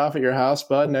drop that off at your house,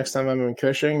 bud, next time I'm in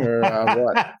Cushing, or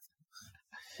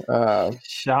what?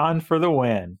 Sean for the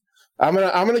win. I'm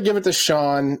gonna give it to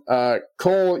Sean.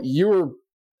 Cole, you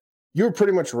were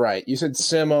pretty much right. You said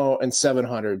Simo and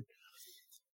 700.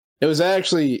 It's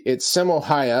Simo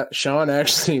Haya. Sean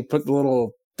actually put the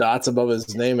little dots above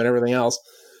his name and everything else,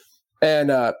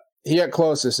 and he got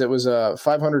closest. It was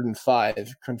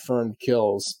 505 confirmed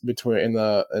kills in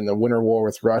the Winter War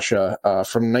with Russia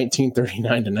from 1939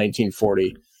 to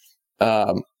 1940.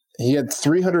 He had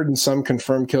 300 and some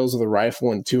confirmed kills with a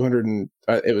rifle and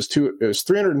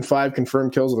 305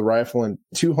 confirmed kills with a rifle and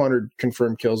 200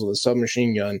 confirmed kills with a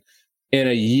submachine gun in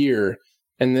a year.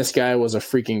 And this guy was a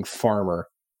freaking farmer.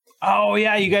 Oh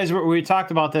yeah, you guys we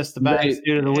talked about this. The best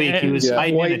dude of the week. He was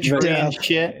fighting in a tree and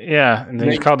shit. Yeah, and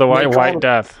he's called the White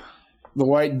Death. The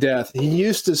White Death. He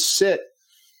used to sit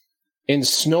in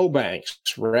snowbanks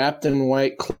wrapped in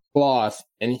white cloth,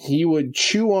 and he would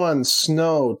chew on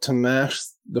snow to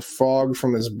mask the fog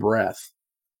from his breath.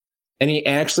 And he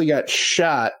actually got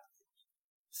shot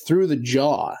through the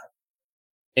jaw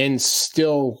and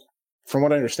still, from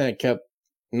what I understand, kept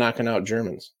knocking out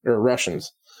Germans or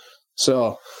Russians.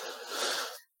 So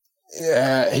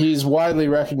yeah, he's widely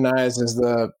recognized as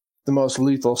the most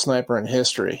lethal sniper in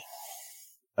history.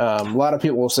 A lot of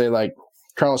people will say like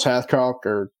Carlos Hathcock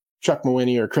or Chuck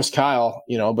Mawhinney or Chris Kyle,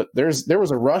 but there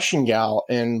was a Russian gal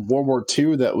in World War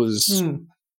II that was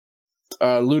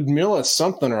Ludmila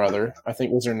something or other, I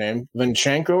think was her name,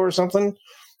 Vinchenko or something.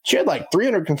 She had like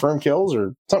 300 confirmed kills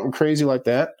or something crazy like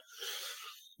that.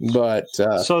 But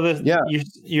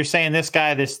you're saying this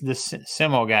guy, this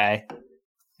Simo guy,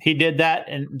 he did that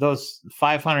in those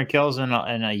 500 kills in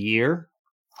a year.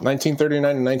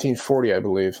 1939 and 1940, I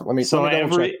believe. Let me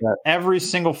every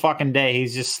single fucking day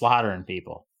he's just slaughtering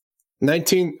people.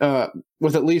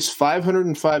 With at least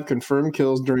 505 confirmed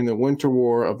kills during the Winter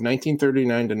War of 1939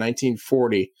 to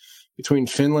 1940 between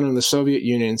Finland and the Soviet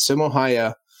Union. Simo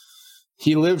Haya,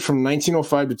 he lived from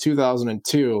 1905 to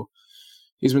 2002.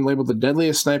 He's been labeled the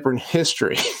deadliest sniper in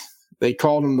history. They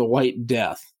called him the White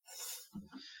Death.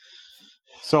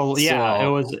 So yeah,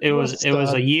 it was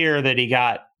a year that he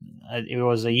got. It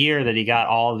was a year that he got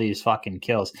all of these fucking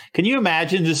kills. Can you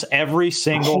imagine just every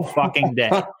single fucking day?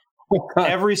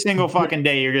 Every single fucking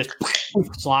day, you're just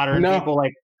slaughtering people.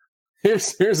 Like,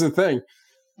 here's the thing: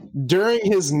 during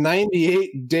his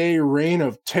 98-day reign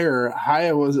of terror,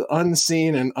 Haya was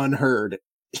unseen and unheard,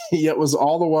 yet was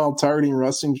all the while targeting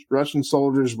Russian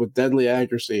soldiers with deadly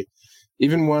accuracy,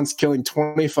 even once killing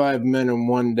 25 men in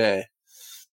one day.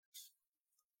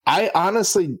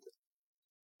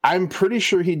 I'm pretty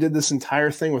sure he did this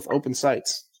entire thing with open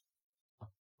sights.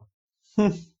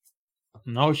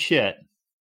 No shit.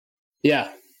 Yeah.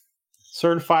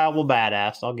 Certifiable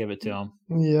badass. I'll give it to him.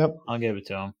 Yep. I'll give it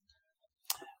to him.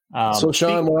 So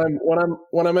Sean,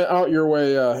 when I'm out your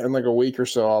way in like a week or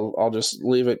so, I'll just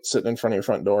leave it sitting in front of your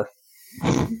front door.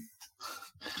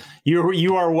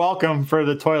 You are welcome for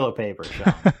the toilet paper,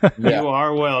 Sean. You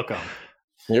are welcome.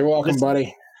 You're welcome,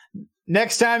 buddy.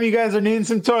 Next time you guys are needing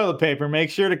some toilet paper, make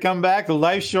sure to come back to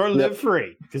Life Short, Live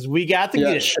Free, because we got to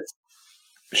get it.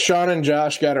 Sean and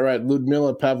Josh got it right.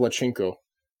 Ludmila Pavlichenko.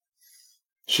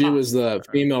 She was the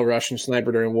female Russian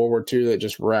sniper during World War II that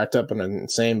just racked up an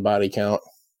insane body count.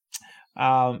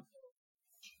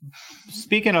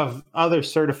 Speaking of other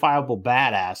certifiable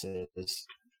badasses,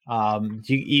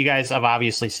 you guys have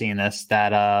obviously seen this.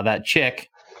 That chick,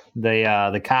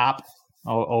 the cop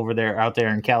out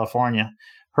there in California.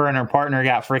 Her and her partner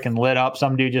got freaking lit up.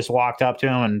 Some dude just walked up to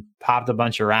him and popped a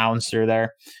bunch of rounds through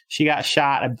there. She got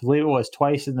shot, I believe it was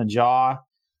twice in the jaw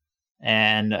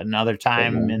and another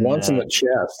time once in the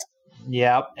chest.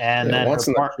 Yep. And then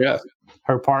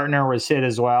her partner was hit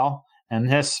as well. And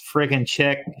this freaking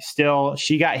chick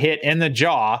she got hit in the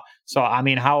jaw. So, I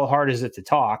mean, how hard is it to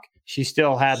talk? She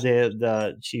still had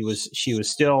she was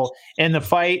still in the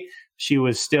fight. She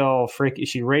was still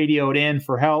she radioed in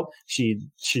for help. She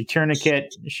put a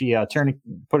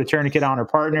tourniquet on her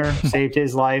partner, saved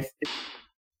his life.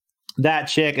 That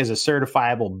chick is a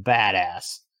certifiable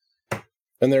badass.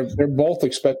 And they're both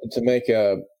expected to make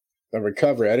a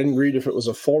recovery. I didn't read if it was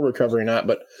a full recovery or not,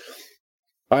 but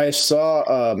I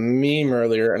saw a meme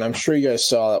earlier, and I'm sure you guys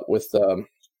saw it with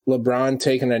LeBron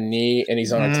taking a knee and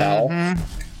he's on a towel.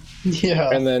 Yeah.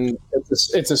 And then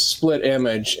it's a split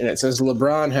image, and it says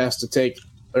LeBron has to take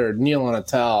or kneel on a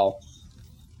towel.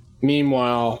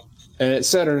 Meanwhile, and it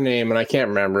said her name, and I can't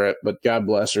remember it, but God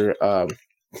bless her.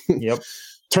 Yep.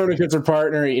 Tourniquet's her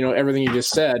partner. Everything you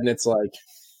just said, and it's like,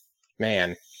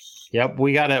 man. Yep.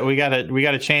 We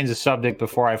gotta change the subject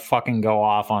before I fucking go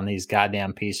off on these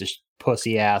goddamn pieces of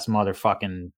pussy ass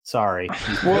motherfucking. Sorry,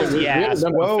 pussy ass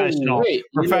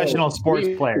professional sports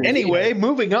players. Anyway,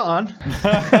 moving on.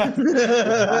 Sorry,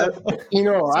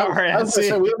 I was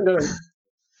gonna say,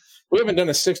 we haven't done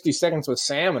a 60 seconds with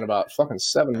Sam in about fucking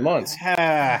 7 months.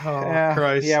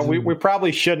 Christ. Yeah, we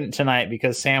probably shouldn't tonight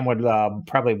because Sam would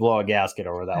probably blow a gasket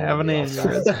over that. Have an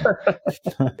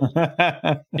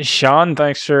one. Sean,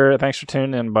 thanks for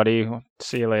tuning in, buddy.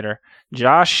 See you later.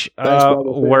 Josh, Thanks,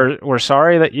 brother. we're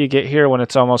sorry that you get here when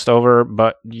it's almost over,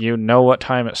 but you know what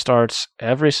time it starts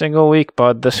every single week,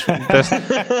 bud. This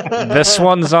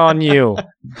one's on you.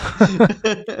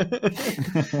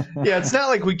 Yeah, it's not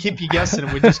like we keep you guessing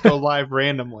and we just go live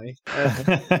randomly.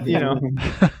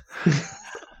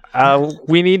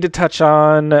 We need to touch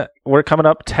on. We're coming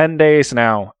up 10 days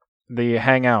now. The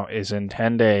hangout is in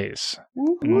 10 days.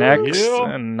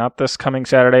 Not this coming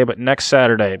Saturday, but next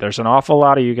Saturday. There's an awful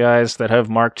lot of you guys that have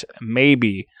marked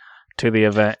maybe to the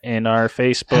event in our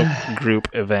Facebook group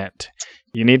event.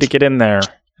 You need to get in there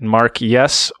and mark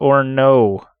yes or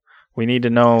no. We need to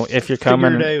know if you're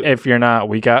coming, if you're not.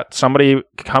 We got somebody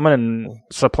coming and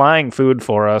supplying food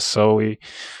for us, so we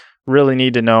really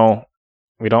need to know.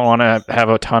 We don't want to have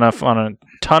a ton of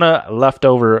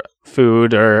leftover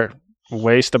food or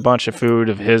waste a bunch of food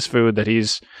of his food that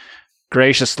he's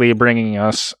graciously bringing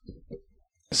us.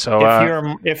 So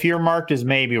if you're marked as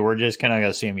maybe, we're just gonna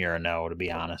assume you're a no, to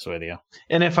be honest with you.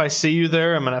 And if I see you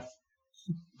there, I'm gonna.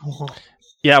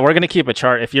 Yeah, we're gonna keep a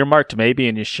chart. If you're marked maybe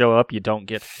and you show up, you don't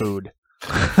get food.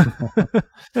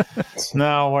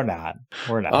 No, we're not.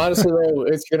 Honestly, though,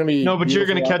 it's gonna be no, but you're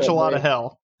gonna catch a lot of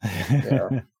hell.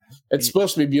 Yeah. It's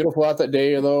supposed to be beautiful out that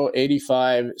day, though.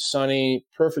 85, sunny,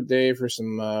 perfect day for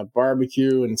some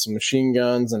barbecue and some machine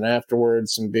guns, and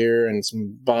afterwards some beer and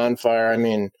some bonfire. I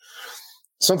mean,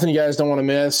 something you guys don't want to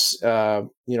miss.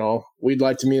 We'd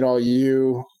like to meet all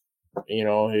you.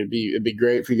 It'd be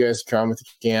great for you guys to come if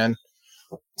you can.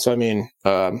 So, I mean,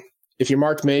 if you're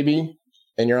marked maybe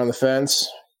and you're on the fence,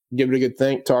 give it a good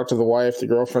think. Talk to the wife, the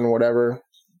girlfriend, whatever.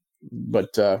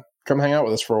 But come hang out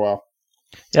with us for a while.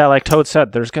 Yeah, like Toad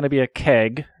said, there's going to be a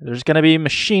keg. There's going to be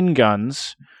machine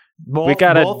guns. Both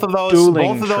of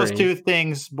those two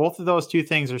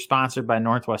things are sponsored by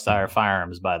Northwest Iowa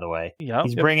Firearms, by the way. Yep.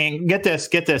 He's bringing get this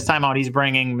time out. He's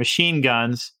bringing machine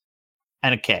guns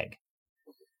and a keg.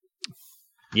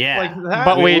 Yeah, like that?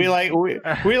 But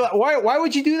why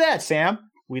would you do that, Sam?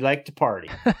 We like to party.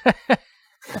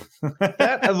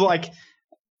 That like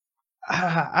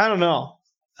I don't know.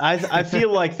 I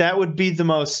feel like that would be the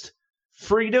most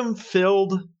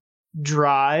freedom-filled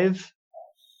drive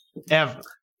ever.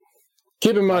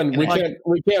 Keep in mind, we're not going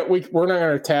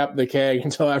to tap the keg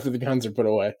until after the guns are put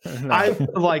away.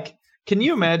 Can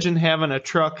you imagine having a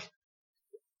truck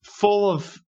full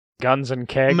of guns and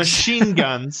kegs, machine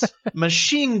guns,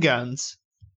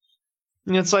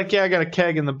 And it's like, yeah, I got a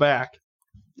keg in the back.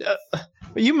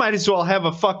 You might as well have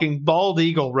a fucking bald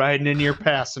eagle riding in your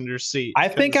passenger seat. I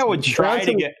think I would try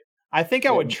to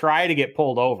get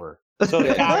pulled over. So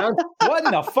the cop, what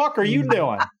in the fuck are you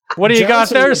doing? What do you got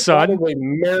there, son? Probably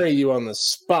marry you on the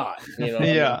spot.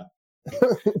 Yeah.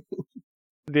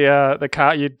 The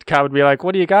cop would be like,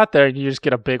 "What do you got there?" And you just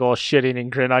get a big old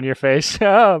shit-eating grin on your face.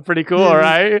 Oh, pretty cool,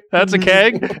 right? That's a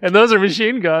keg, and those are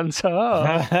machine guns. Oh.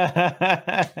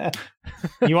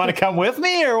 You want to come with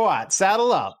me or what?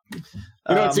 Saddle up.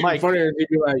 It's even funnier. He'd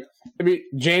be like,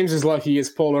 James is lucky he gets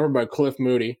pulled over by Cliff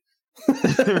Moody.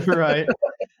 Right.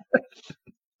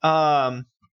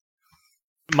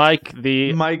 Mike, the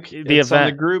event, on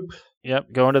the group.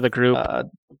 Yep, go into the group,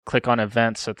 click on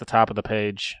events at the top of the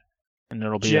page, and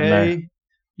it'll be in there.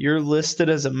 You're listed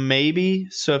as a maybe,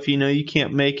 so if you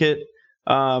can't make it,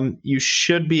 you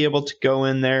should be able to go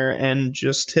in there and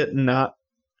just hit not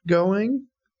going.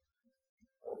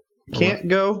 Can't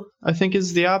go, I think,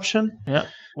 is the option. Yeah,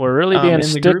 we're really being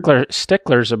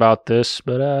sticklers about this,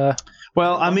 but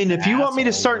well, I mean, if you want me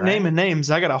to start naming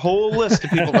names, I got a whole list of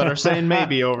people that are saying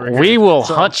maybe over here. We will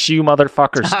hunt you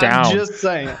motherfuckers down. I'm just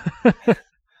saying.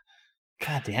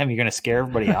 God damn, you're going to scare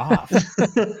everybody off.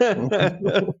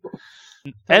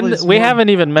 And we haven't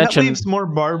even mentioned... That leaves more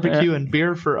barbecue and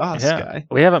beer for us, guy.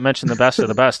 We haven't mentioned the best of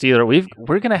the best either. We're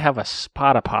going to have a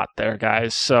spot there,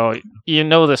 guys, so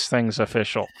this thing's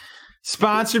official.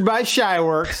 Sponsored by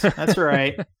Shyworks. That's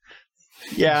right.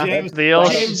 Yeah, James, The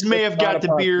old- James may have got the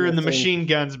Not a beer and the popular thing. machine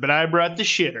guns, but I brought the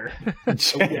shitter.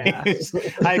 James,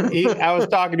 I was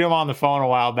talking to him on the phone a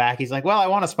while back. He's like, "Well, I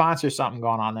want to sponsor something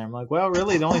going on there." I'm like, "Well,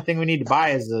 really, the only thing we need to buy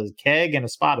is a keg and a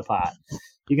spot pot.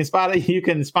 You can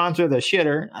sponsor the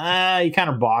shitter." You kind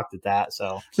of balked at that,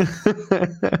 so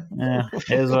it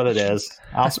is what it is.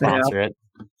 I'll sponsor it.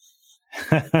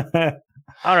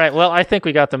 All right. Well, I think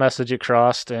we got the message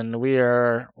across, and we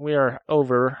are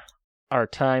over our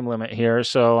time limit here.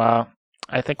 So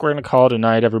I think we're going to call it a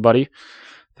night, everybody.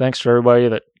 Thanks for everybody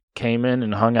that came in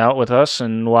and hung out with us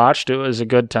and watched. It was a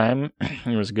good time.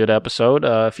 It was a good episode.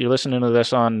 If you're listening to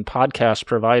this on podcast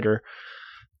provider,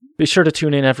 be sure to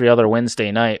tune in every other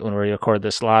Wednesday night when we record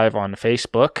this live on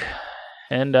Facebook.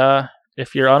 And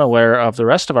if you're unaware of the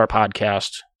rest of our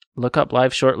podcast, look up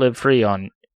Live Short Live Free on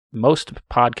most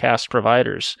podcast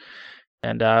providers.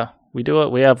 And we do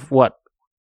it. We have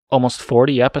almost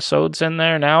 40 episodes in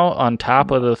there now on top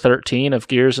of the 13 of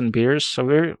Gears and Beers.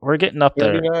 So we're getting up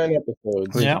there. 39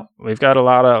 episodes. Yeah. We've got a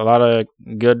lot of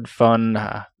good fun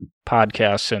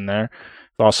podcasts in there.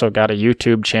 We've also got a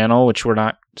YouTube channel which we're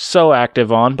not so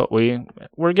active on, but we're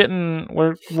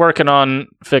working on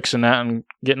fixing that and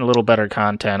getting a little better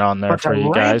content on there for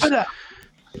you guys.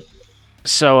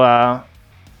 So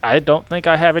I don't think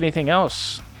I have anything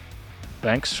else.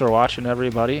 Thanks for watching,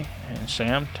 everybody. And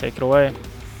Sam, take it away.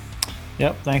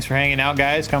 Yep. Thanks for hanging out,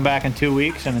 guys. Come back in 2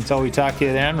 weeks. And until we talk to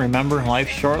you then, remember, life's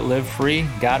short, live free.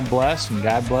 God bless, and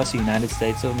God bless the United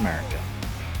States of America.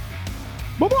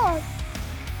 Bye-bye.